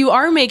ensure you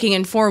are making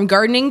informed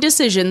gardening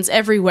decisions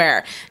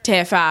everywhere.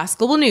 Taya Fast,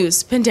 Global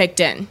News,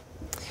 Penticton.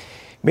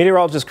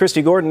 Meteorologist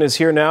Christy Gordon is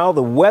here now.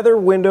 The weather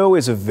window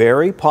is a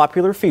very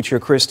popular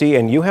feature, Christy,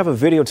 and you have a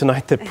video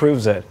tonight that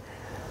proves it.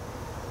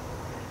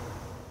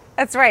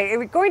 That's right.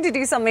 We're going to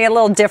do something a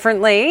little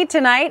differently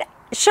tonight,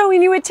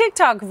 showing you a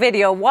TikTok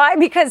video. Why?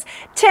 Because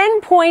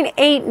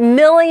 10.8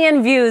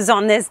 million views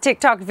on this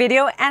TikTok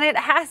video, and it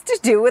has to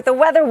do with the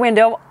weather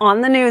window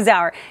on the News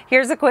Hour.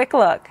 Here's a quick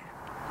look.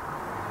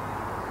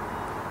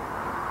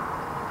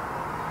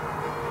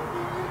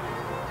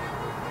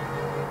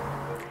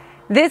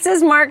 This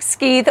is Mark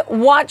Skeeth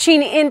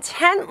watching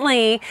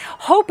intently,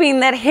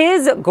 hoping that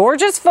his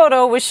gorgeous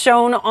photo was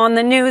shown on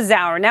the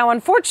NewsHour. Now,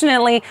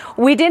 unfortunately,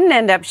 we didn't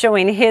end up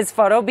showing his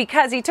photo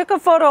because he took a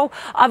photo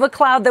of a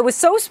cloud that was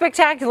so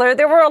spectacular,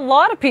 there were a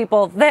lot of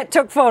people that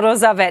took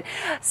photos of it.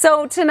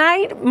 So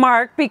tonight,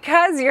 Mark,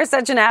 because you're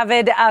such an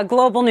avid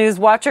global news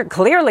watcher,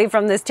 clearly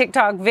from this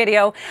TikTok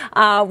video,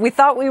 we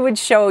thought we would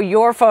show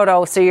your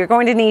photo. So you're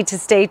going to need to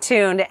stay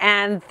tuned.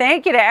 And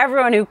thank you to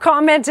everyone who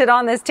commented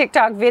on this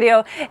TikTok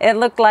video.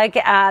 It looked like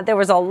there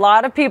was a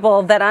lot of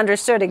people that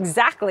understood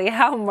exactly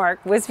how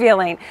Mark was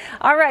feeling.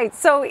 All right,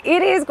 so it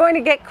is going to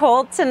get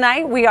cold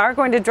tonight. We are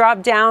going to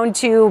drop down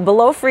to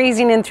below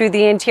freezing and through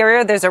the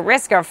interior. There's a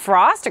risk of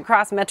frost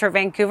across Metro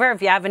Vancouver.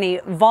 If you have any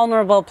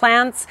vulnerable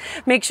plants,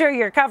 make sure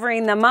you're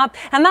covering them up.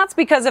 And that's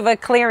because of a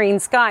clearing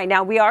sky.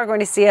 Now, we are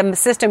going to see a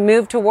system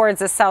move towards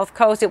the south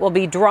coast. It will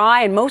be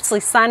dry and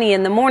mostly sunny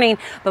in the morning,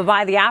 but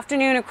by the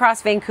afternoon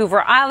across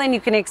Vancouver Island, you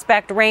can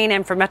expect rain,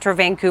 and for Metro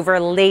Vancouver,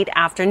 late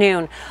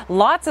afternoon.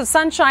 Lots of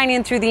sunshine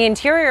in through the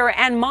interior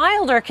and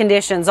milder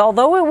conditions.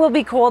 Although it will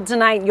be cold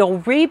tonight, you'll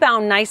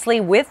rebound nicely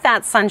with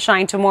that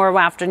sunshine tomorrow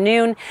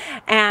afternoon.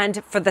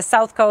 And for the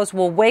south coast,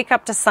 we'll wake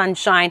up to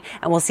sunshine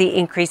and we'll see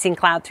increasing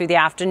cloud through the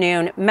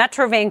afternoon.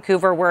 Metro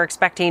Vancouver, we're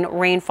expecting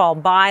rainfall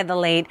by the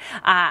late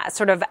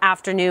sort of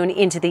afternoon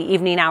into the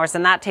evening hours.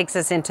 And that takes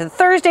us into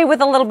Thursday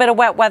with a little bit of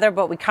wet weather,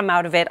 but we come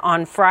out of it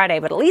on Friday.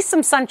 But at least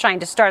some sunshine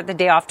to start the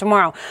day off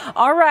tomorrow.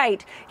 All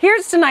right,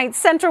 here's tonight's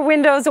Central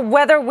Windows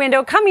weather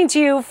window coming to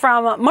you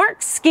from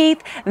Mark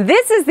Skeeth.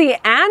 This is the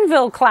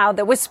Anvil cloud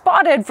that was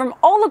spotted from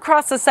all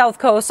across the south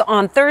coast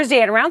on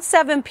Thursday at around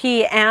 7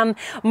 p.m.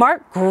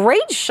 Mark,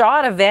 great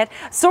shot of it.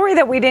 Sorry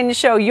that we didn't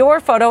show your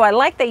photo. I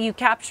like that you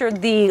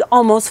captured the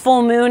almost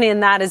full moon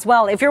in that as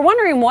well. If you're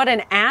wondering what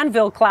an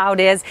Anvil cloud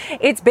is,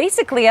 it's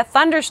basically a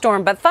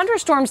thunderstorm, but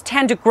thunderstorms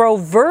tend to grow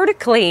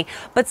vertically,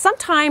 but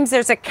sometimes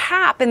there's a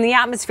cap in the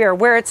atmosphere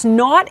where it's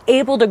not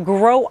able to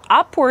grow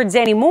upwards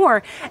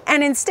anymore,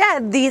 and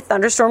instead the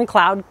thunderstorm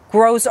cloud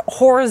grows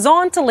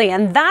horizontally,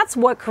 and that's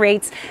what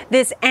creates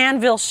this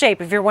anvil shape.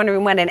 If you're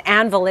wondering what an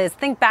anvil is,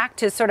 think back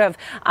to sort of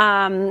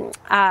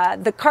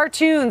the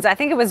cartoons. I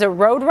think it was a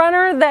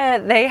Roadrunner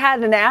that they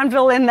had an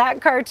anvil in that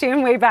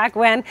cartoon way back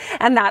when,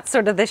 and that's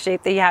sort of the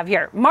shape that you have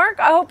here. Mark,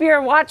 I hope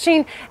you're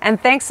watching,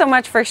 and thanks so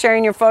much for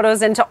sharing your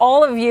photos. And to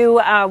all of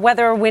you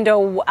weather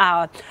window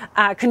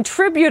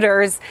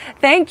contributors,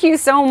 thank you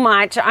so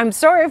much. I'm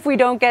sorry if we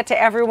don't get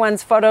to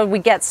everyone's photo. We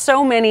get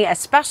so many,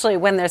 especially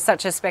when there's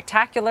such a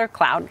spectacular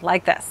cloud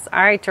like this.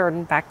 All right,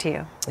 Jordan, back to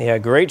you. Yeah,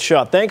 great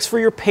shot. Thanks for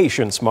your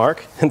patience,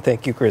 Mark. And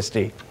thank you,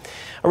 Christy.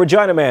 A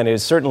Regina man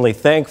is certainly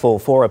thankful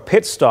for a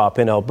pit stop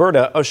in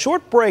Alberta, a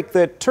short break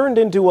that turned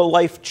into a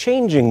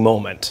life-changing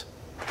moment.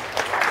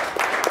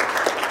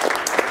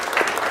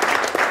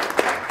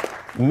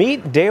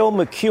 Meet Dale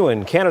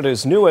McEwen,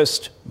 Canada's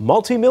newest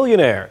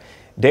multimillionaire.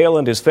 Dale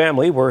and his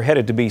family were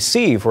headed to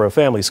BC for a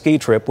family ski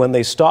trip when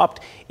they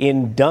stopped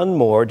in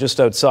Dunmore, just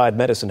outside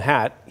Medicine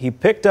Hat. He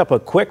picked up a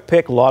Quick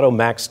Pick Lotto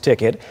Max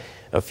ticket.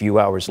 A few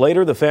hours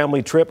later, the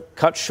family trip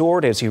cut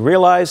short as he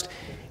realized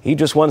he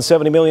just won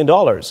 $70 million.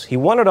 He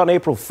won it on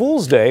April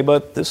Fool's Day,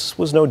 but this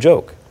was no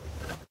joke.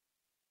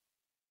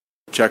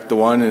 Checked the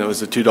one, and it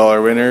was a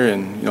 $2 winner,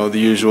 and the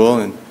usual,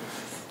 and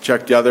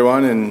checked the other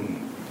one, and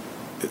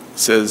it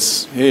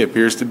says, hey,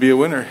 appears to be a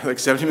winner, like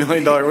 $70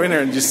 million winner,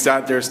 and just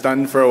sat there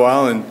stunned for a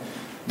while and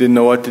didn't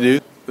know what to do.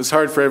 It was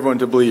hard for everyone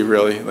to believe,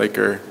 really,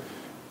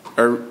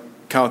 or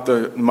count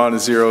the amount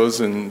of zeros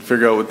and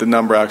figure out what the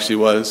number actually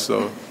was.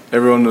 So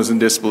everyone was in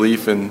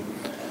disbelief and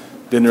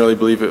didn't really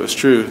believe it was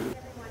true.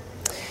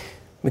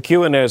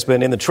 McEwen has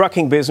been in the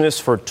trucking business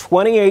for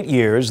 28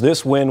 years.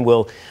 This win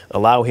will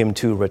allow him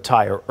to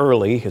retire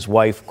early. His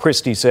wife,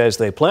 Christy, says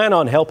they plan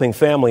on helping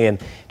family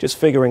and just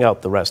figuring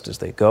out the rest as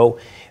they go.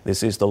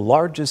 This is the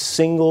largest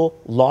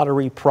single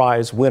lottery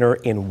prize winner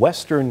in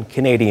Western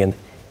Canadian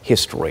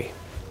history.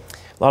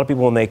 A lot of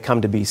people, when they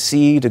come to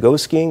BC to go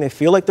skiing, they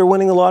feel like they're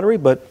winning the lottery,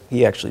 but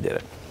he actually did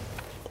it.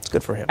 It's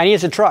good for him. And he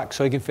has a truck,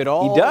 so he can fit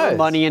all the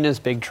money in his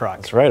big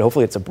truck. That's right.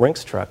 Hopefully it's a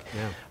Brinks truck.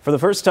 Yeah. For the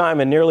first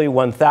time in nearly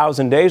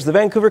 1,000 days, the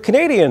Vancouver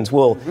Canadians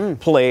will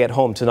play at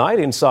home tonight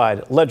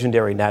inside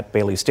legendary Nat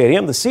Bailey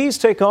Stadium. The Seas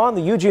take on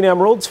the Eugene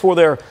Emeralds for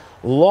their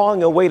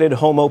long-awaited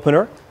home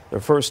opener, their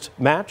first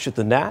match at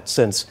the Nat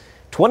since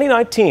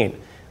 2019.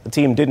 The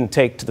team didn't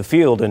take to the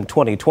field in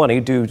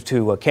 2020 due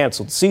to a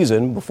canceled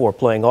season before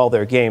playing all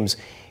their games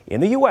in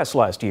the U.S.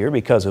 last year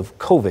because of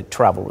COVID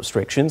travel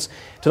restrictions.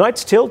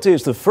 Tonight's tilt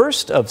is the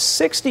first of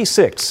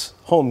 66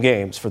 home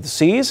games for the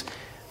Seas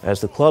as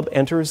the club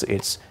enters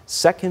its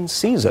second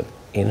season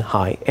in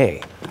High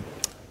A.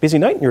 Busy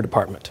night in your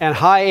department. And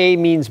High A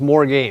means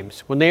more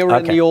games. When they were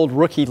in the old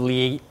rookie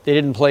league, they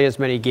didn't play as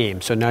many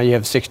games. So now you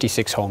have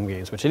 66 home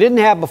games, which they didn't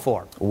have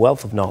before. A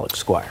wealth of knowledge,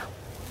 Squire.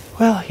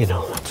 Well,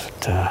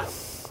 that's what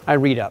I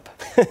read up.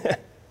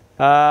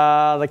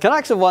 The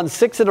Canucks have won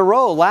 6 in a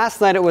row.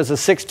 Last night it was a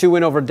 6-2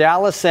 win over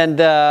Dallas. And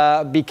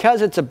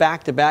because it's a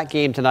back-to-back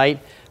game tonight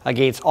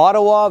against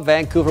Ottawa,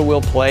 Vancouver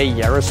will play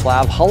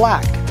Yaroslav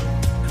Halak.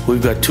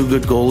 We've got 2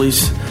 good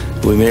goalies.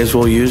 we may as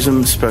well use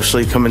him,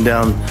 especially coming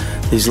down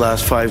these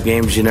last 5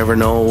 games. You never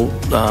know,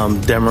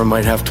 Demmer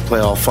might have to play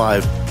all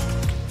 5.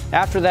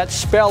 After that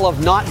spell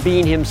of not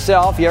being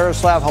himself,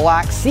 Yaroslav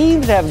Halak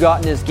seems to have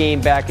gotten his game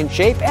back in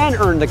shape and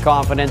earned the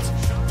confidence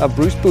of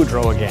Bruce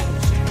Boudreau again.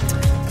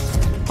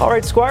 All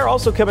right, Squire,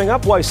 also coming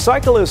up, why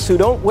cyclists who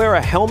don't wear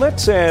a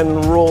helmet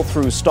and roll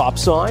through stop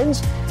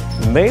signs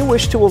may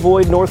wish to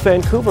avoid North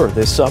Vancouver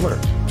this summer.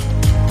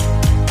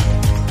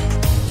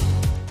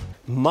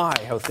 My,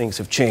 how things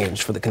have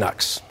changed for the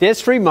Canucks.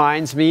 This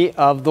reminds me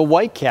of the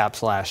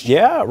Whitecaps last year.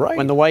 Yeah, right.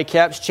 When the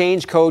Whitecaps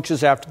changed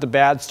coaches after the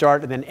bad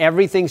start, and then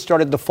everything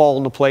started to fall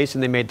into place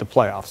and they made the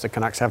playoffs. The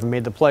Canucks haven't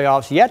made the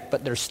playoffs yet,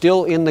 but they're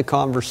still in the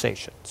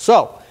conversation.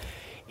 So,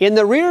 in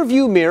the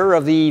rearview mirror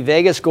of the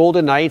Vegas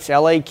Golden Knights,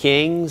 LA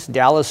Kings,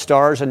 Dallas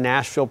Stars, and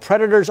Nashville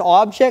Predators,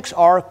 objects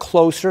are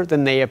closer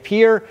than they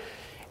appear.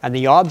 And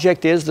the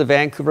object is the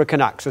Vancouver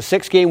Canucks. A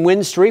 6-game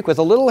win streak with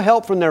a little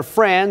help from their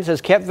friends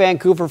has kept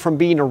Vancouver from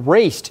being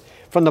erased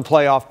from the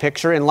playoff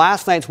picture. In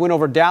last night's win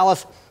over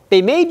Dallas,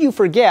 they made you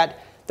forget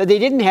that they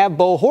didn't have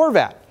Bo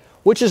Horvat,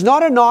 which is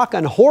not a knock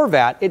on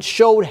Horvat. It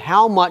showed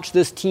how much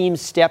this team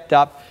stepped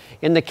up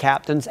in the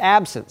captain's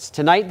absence.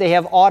 Tonight they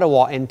have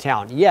Ottawa in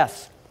town.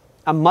 Yes,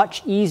 a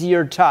much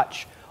easier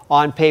touch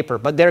on paper,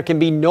 but there can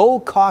be no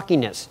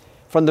cockiness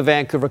from the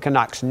Vancouver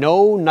Canucks.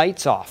 No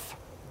nights off.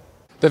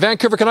 The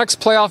Vancouver Canucks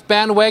playoff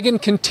bandwagon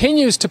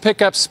continues to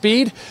pick up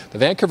speed. The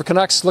Vancouver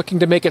Canucks looking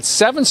to make it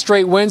 7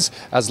 straight wins,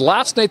 as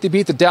last night they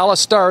beat the Dallas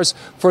Stars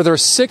for their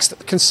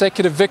 6th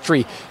consecutive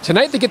victory.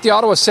 Tonight they get the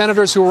Ottawa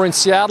Senators, who were in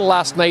Seattle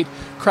last night,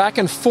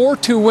 cracking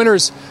 4-2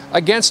 winners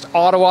against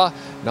Ottawa.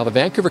 Now the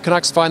Vancouver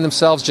Canucks find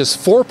themselves just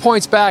 4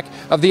 points back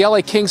of the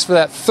LA Kings for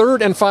that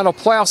 3rd and final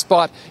playoff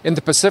spot in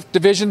the Pacific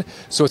Division.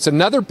 So it's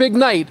another big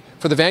night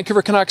for the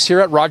Vancouver Canucks here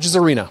at Rogers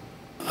Arena.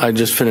 I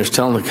just finished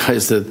telling the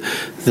guys that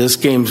this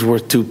game's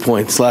worth 2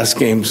 points. Last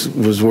game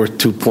was worth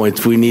 2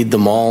 points. We need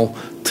them all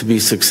to be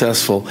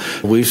successful.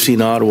 We've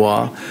seen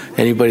Ottawa.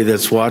 Anybody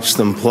that's watched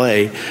them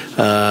play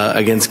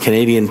against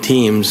Canadian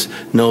teams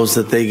knows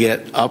that they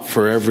get up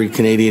for every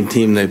Canadian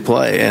team they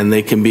play, and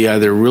they can be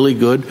either really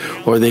good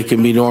or they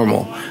can be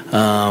normal.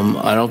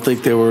 I don't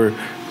think they were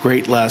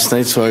great last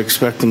night, so I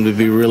expect them to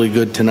be really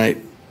good tonight.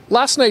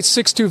 Last night's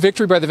 6-2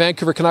 victory by the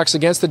Vancouver Canucks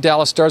against the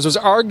Dallas Stars was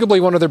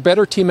arguably one of their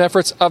better team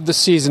efforts of the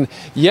season.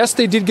 Yes,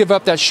 they did give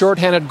up that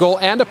shorthanded goal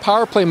and a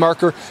power play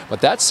marker,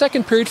 but that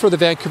second period for the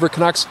Vancouver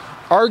Canucks,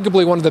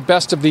 arguably one of the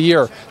best of the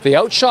year. They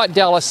outshot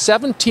Dallas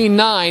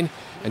 17-9,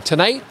 and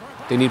tonight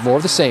they need more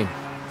of the same.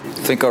 I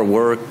think our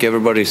work,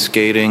 everybody's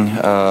skating.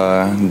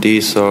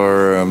 These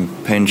are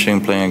pinching,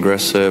 playing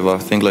aggressive. I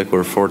think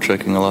we're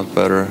forechecking a lot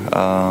better.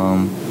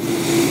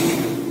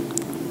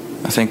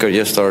 I think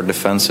just our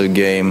defensive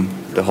game,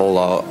 the whole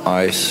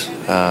ice,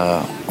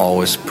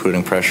 always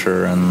putting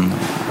pressure, and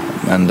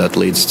that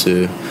leads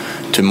to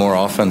more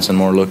offense and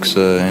more looks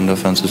in the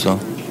offensive zone.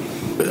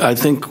 I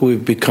think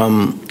we've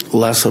become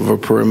less of a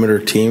perimeter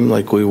team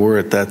like we were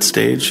at that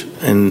stage,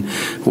 and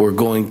we're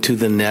going to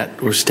the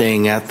net, we're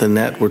staying at the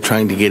net, we're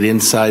trying to get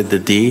inside the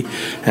D,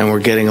 and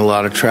we're getting a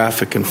lot of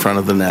traffic in front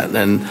of the net.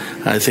 And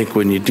I think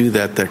when you do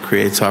that, that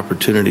creates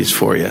opportunities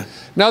for you.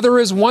 Now, there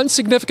is one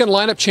significant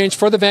lineup change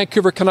for the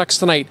Vancouver Canucks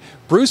tonight.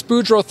 Bruce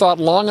Boudreau thought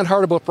long and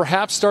hard about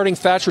perhaps starting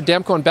Thatcher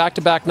Demko on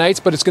back-to-back nights,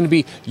 but it's going to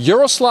be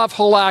Yaroslav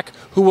Halak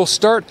who will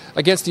start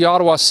against the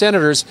Ottawa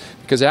Senators,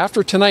 because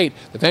after tonight,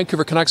 the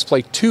Vancouver Canucks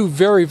play 2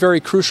 very, very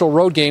crucial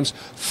road games.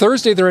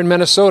 Thursday, they're in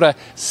Minnesota.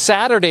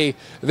 Saturday,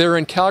 they're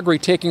in Calgary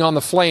taking on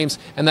the Flames,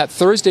 and that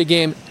Thursday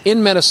game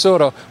in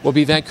Minnesota will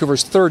be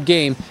Vancouver's 3rd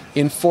game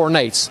in 4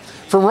 nights.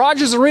 From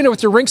Rogers Arena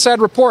with your Rinkside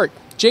Report,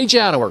 Jay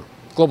Janower,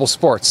 Global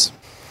Sports.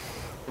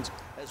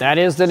 That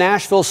is the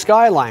Nashville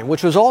Skyline,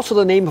 which was also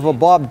the name of a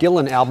Bob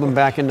Dylan album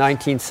back in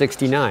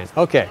 1969.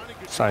 Okay,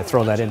 sorry,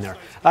 throw that in there.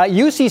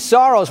 UC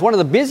Saros, one of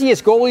the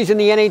busiest goalies in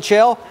the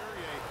NHL,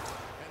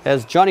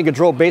 as Johnny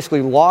Gaudreau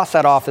basically lost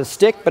that off his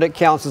stick, but it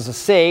counts as a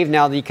save.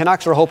 Now, the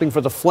Canucks are hoping for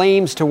the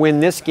Flames to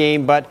win this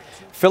game, but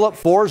Philip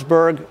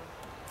Forsberg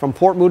from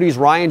Port Moody's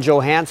Ryan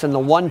Johansson, the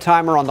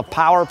one-timer on the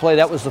power play,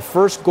 that was the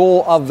first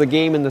goal of the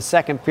game in the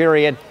second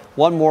period.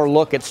 One more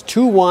look, it's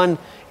 2-1.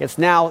 It's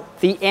now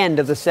the end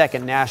of the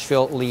second.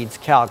 Nashville leads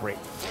Calgary.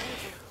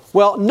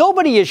 Well,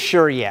 nobody is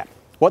sure yet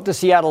what the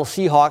Seattle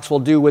Seahawks will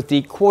do with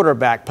the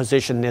quarterback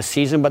position this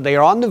season, but they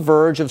are on the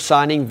verge of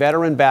signing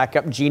veteran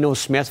backup Geno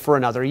Smith for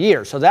another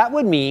year. So that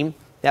would mean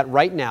that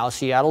right now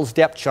Seattle's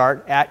depth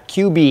chart at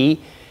QB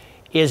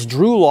is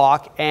Drew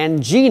Lock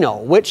and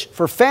Geno, which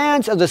for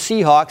fans of the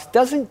Seahawks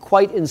doesn't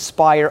quite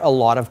inspire a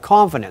lot of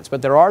confidence.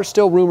 But there are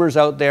still rumors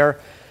out there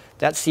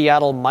that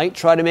Seattle might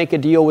try to make a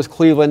deal with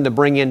Cleveland to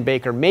bring in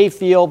Baker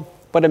Mayfield,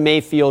 but a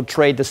Mayfield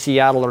trade to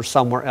Seattle or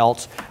somewhere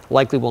else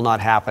likely will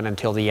not happen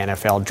until the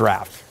NFL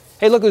draft.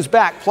 Hey, look who's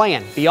back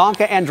playing,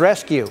 Bianca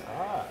Andreescu.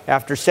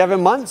 After 7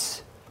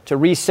 months to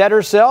reset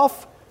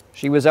herself,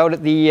 she was out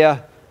at the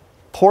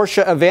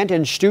Porsche event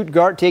in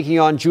Stuttgart taking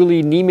on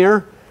Julie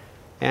Niemeier,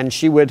 and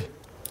she would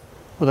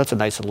Well, that's a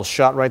nice little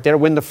shot right there.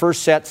 Win the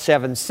first set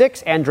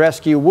 7-6.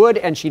 Andreescu would,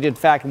 and she'd in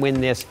fact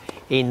win this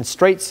in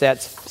straight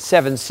sets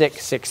 7-6,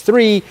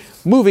 6-3.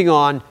 Moving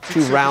on to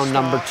round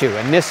number 2.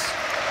 And this,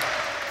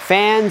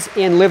 fans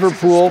in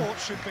Liverpool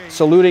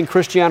saluting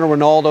Cristiano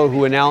Ronaldo,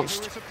 who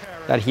announced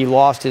that he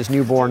lost his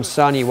newborn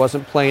son. He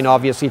wasn't playing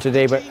obviously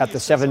today, but at the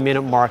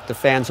 7-minute mark, the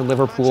fans in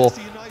Liverpool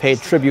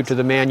paid tribute to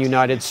the Man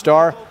United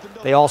star.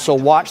 They also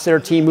watched their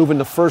team move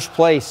into first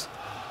place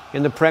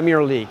in the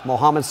Premier League.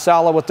 Mohamed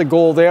Salah with the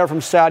goal there from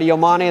Sadio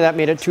Mane. That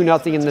made it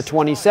 2-0 in the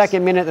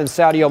 22nd minute. Then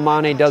Sadio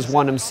Mane does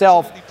one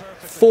himself.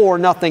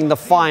 4-0 the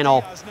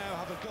final.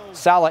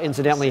 Salah,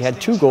 incidentally,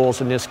 had 2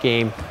 goals in this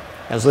game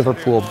as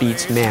Liverpool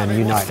beats Man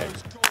United.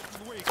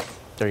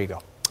 There you go.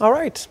 All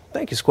right.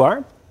 Thank you,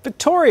 Squire.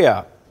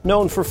 Victoria,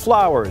 known for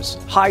flowers,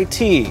 high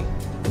tea,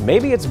 and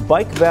maybe it's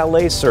bike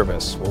valet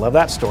service. We'll have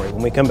that story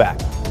when we come back.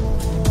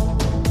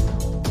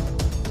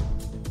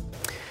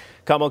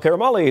 Kamal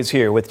Karamali is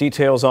here with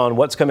details on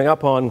what's coming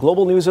up on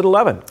Global News at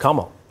 11.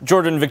 Kamal.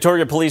 Jordan,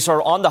 Victoria police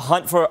are on the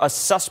hunt for a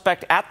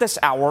suspect at this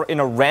hour in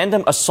a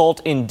random assault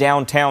in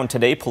downtown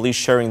today. Police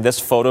sharing this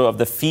photo of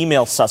the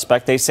female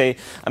suspect. They say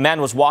a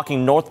man was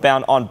walking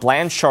northbound on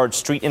Blanchard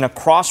Street in a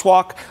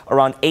crosswalk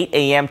around 8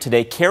 a.m.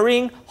 today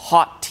carrying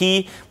hot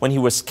tea when he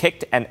was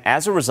kicked and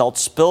as a result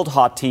spilled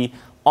hot tea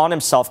on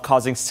himself,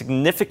 causing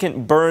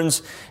significant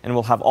burns. And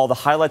we'll have all the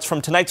highlights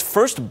from tonight's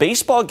first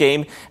baseball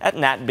game at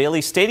Nat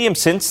Bailey Stadium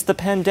since the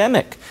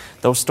pandemic.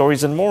 Those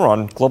stories and more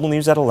on Global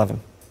News at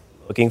 11.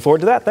 Looking forward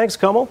to that. Thanks,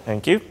 Kamal.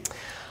 Thank you.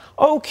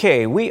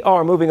 Okay, we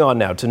are moving on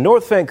now to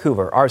North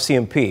Vancouver,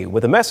 RCMP,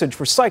 with a message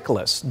for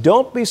cyclists.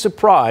 Don't be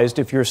surprised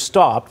if you're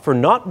stopped for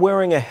not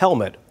wearing a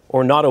helmet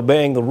or not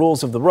obeying the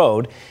rules of the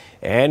road,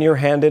 and you're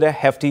handed a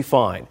hefty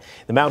fine.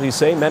 The Mounties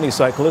say many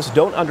cyclists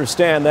don't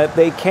understand that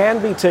they can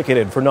be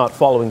ticketed for not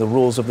following the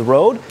rules of the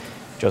road,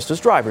 just as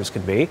drivers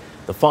can be.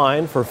 The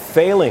fine for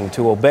failing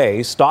to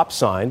obey stop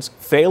signs,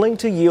 failing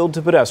to yield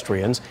to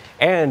pedestrians,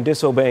 and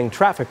disobeying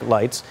traffic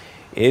lights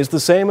is the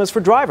same as for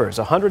drivers,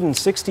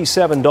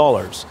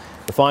 $167.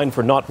 The fine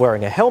for not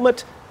wearing a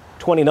helmet,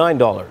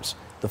 $29.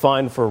 The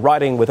fine for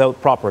riding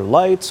without proper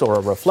lights or a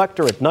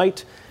reflector at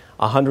night,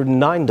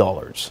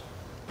 $109.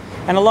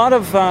 And a lot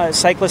of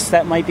cyclists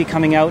that might be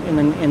coming out in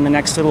the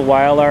next little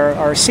while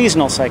are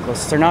seasonal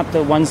cyclists. They're not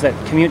the ones that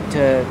commute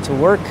to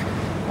work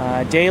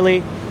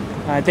daily.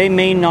 They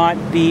may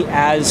not be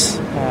as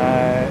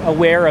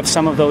aware of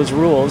some of those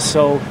rules.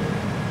 So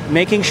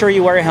making sure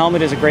you wear a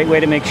helmet is a great way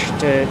to make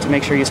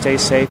sure you stay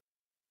safe.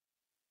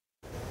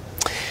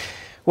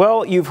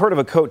 Well, you've heard of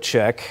a coat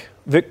check.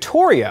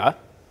 Victoria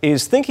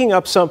is thinking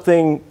up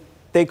something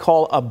they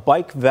call a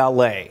bike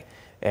valet.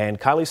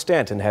 And Kylie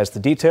Stanton has the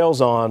details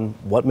on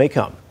what may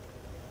come.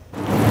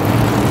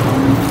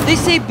 They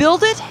say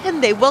build it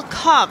and they will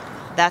come.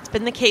 That's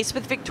been the case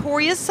with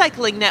Victoria's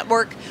cycling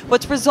network,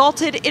 what's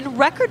resulted in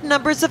record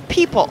numbers of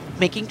people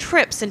making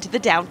trips into the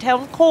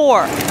downtown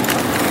core.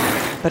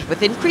 But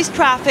with increased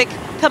traffic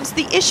comes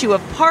the issue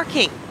of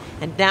parking,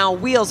 and now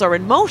wheels are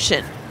in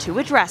motion to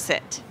address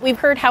it. We've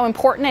heard how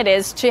important it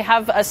is to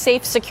have a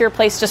safe, secure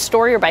place to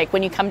store your bike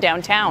when you come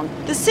downtown.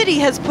 The city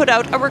has put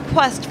out a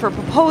request for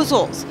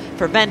proposals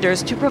for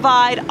vendors to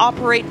provide,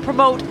 operate,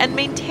 promote, and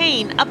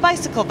maintain a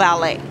bicycle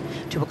valet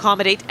to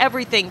accommodate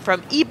everything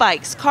from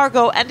e-bikes,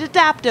 cargo, and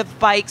adaptive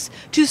bikes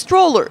to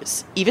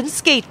strollers, even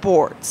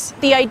skateboards.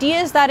 The idea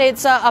is that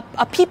it's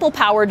a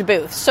people-powered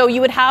booth, so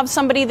you would have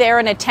somebody there,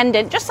 an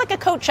attendant, just like a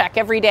coat check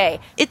every day.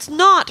 It's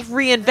not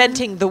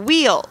reinventing the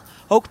wheel.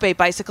 Oak Bay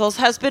Bicycles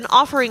has been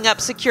offering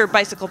up secure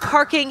bicycle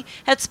parking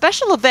at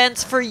special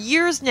events for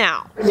years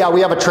now. Yeah,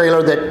 we have a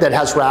trailer that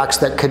has racks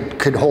that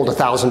could hold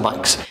 1,000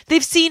 bikes.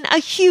 They've seen a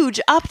huge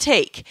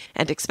uptake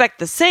and expect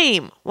the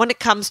same when it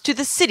comes to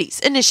the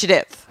city's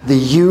initiative. The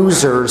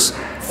users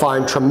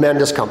find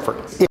tremendous comfort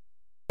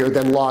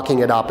than locking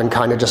it up and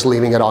kind of just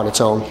leaving it on its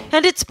own.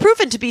 And it's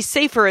proven to be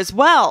safer as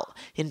well.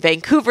 In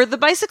Vancouver, the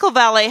Bicycle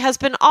Valet has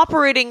been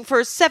operating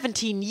for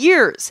 17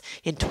 years.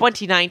 In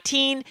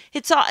 2019,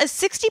 it saw a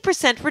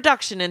 60%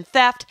 reduction in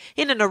theft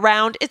in and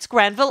around its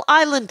Granville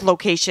Island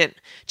location,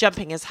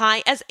 jumping as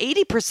high as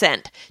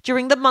 80%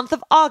 during the month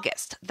of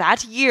August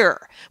that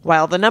year,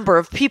 while the number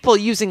of people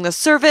using the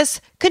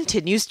service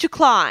continues to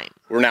climb.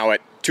 We're now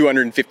at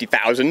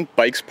 250,000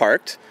 bikes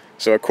parked.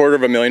 So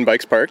 250,000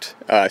 bikes parked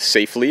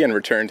safely and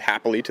returned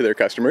happily to their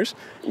customers.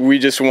 We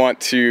just want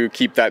to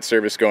keep that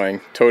service going.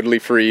 Totally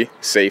free,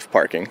 safe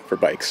parking for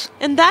bikes.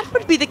 And that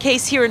would be the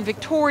case here in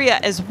Victoria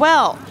as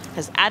well,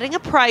 as adding a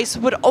price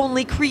would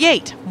only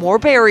create more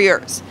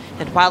barriers.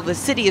 And while the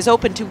city is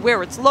open to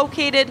where it's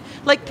located,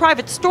 like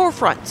private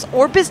storefronts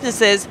or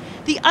businesses,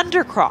 the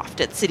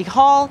Undercroft at City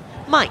Hall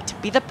might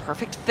be the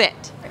perfect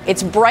fit.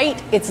 It's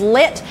bright, it's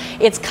lit,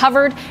 it's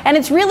covered, and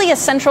it's really a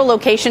central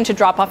location to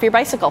drop off your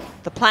bicycle.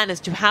 The plan is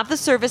to have the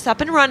service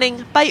up and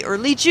running by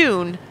early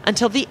June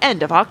until the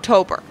end of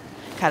October.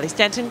 Kylie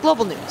Stanton,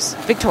 Global News,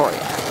 Victoria.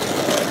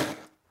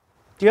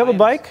 Do you have a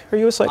bike? Are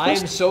you a cyclist?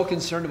 I am so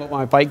concerned about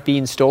my bike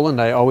being stolen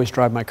that I always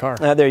drive my car.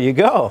 There you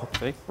go.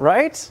 See?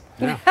 Right?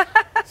 Yeah.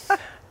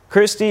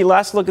 Christy,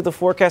 last look at the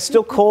forecast.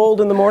 Still cold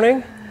in the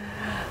morning?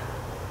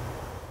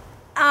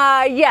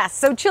 Yes,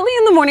 so chilly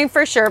in the morning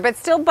for sure, but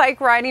still bike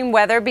riding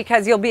weather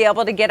because you'll be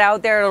able to get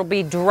out there. It'll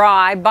be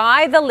dry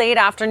by the late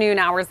afternoon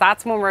hours.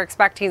 That's when we're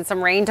expecting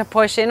some rain to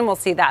push in. We'll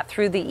see that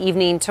through the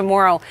evening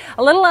tomorrow.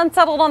 A little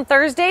unsettled on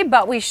Thursday,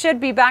 but we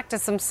should be back to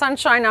some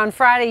sunshine on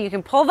Friday. You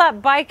can pull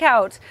that bike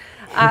out,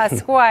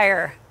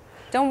 Squire.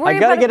 Don't worry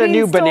about it. I gotta get a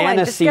new stolen.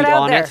 banana Just seat get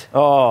out on there. it.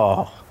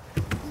 Oh.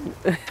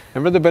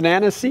 Remember the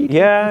banana seat?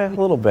 Yeah, a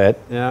little bit.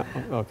 Yeah,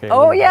 okay.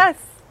 Oh, yes.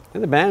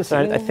 And the banana seat.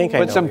 I think I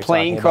know Put some what you're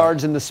playing talking about.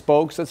 cards in the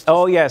spokes. Let's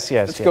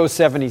Let's go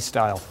 70s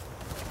style.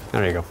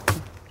 There you go.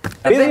 The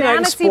Busy night in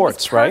banana seat was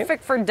sports, right?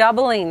 perfect for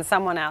doubling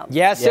someone else.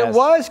 Yes, it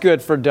was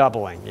good for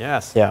doubling.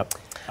 Yes. Yeah.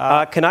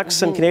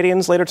 Canucks and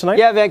Canadians later tonight?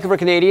 Yeah, Vancouver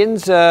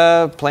Canadians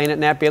playing at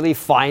Nat Bailey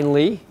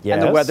finally.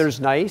 And the Yes. weather's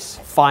nice,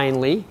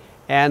 finally.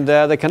 And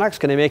the Canucks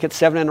going to make it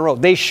 7 in a row.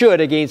 They should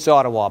against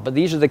Ottawa, but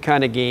these are the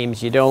kind of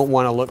games you don't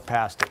want to look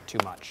past it too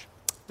much.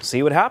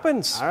 See what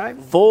happens. All right.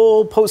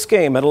 Full post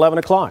game at 11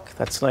 o'clock.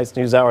 That's tonight's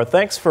News Hour.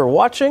 Thanks for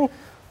watching.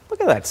 Look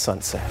at that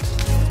sunset.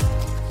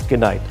 Good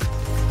night.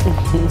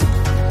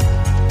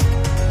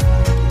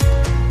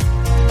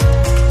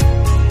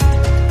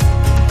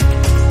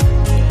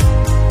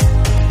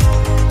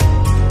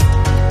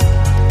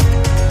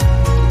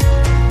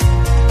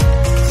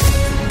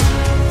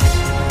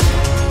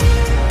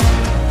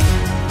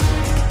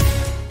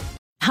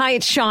 Hi,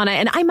 it's Shauna,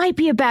 and I might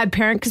be a bad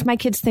parent because my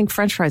kids think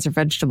French fries are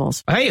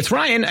vegetables. Hey, it's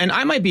Ryan, and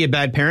I might be a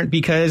bad parent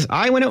because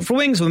I went out for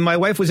wings when my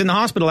wife was in the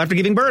hospital after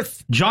giving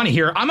birth. Johnny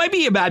here. I might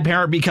be a bad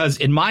parent because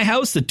in my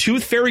house, the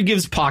tooth fairy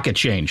gives pocket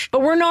change.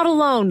 But we're not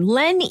alone.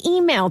 Len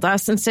emailed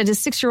us and said his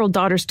 6-year-old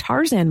daughter's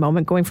Tarzan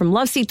moment going from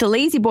love seat to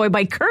lazy boy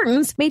by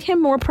curtains made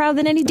him more proud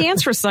than any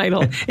dance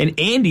recital. And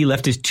Andy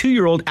left his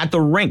 2-year-old at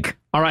the rink.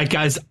 All right,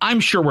 guys,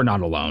 I'm sure we're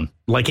not alone.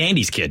 Like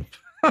Andy's kid.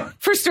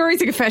 For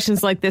stories and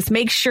confessions like this,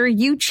 make sure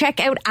you check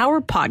out our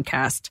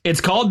podcast.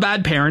 It's called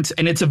Bad Parents,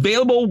 and it's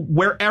available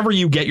wherever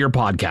you get your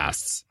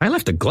podcasts. I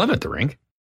left a glove at the rink.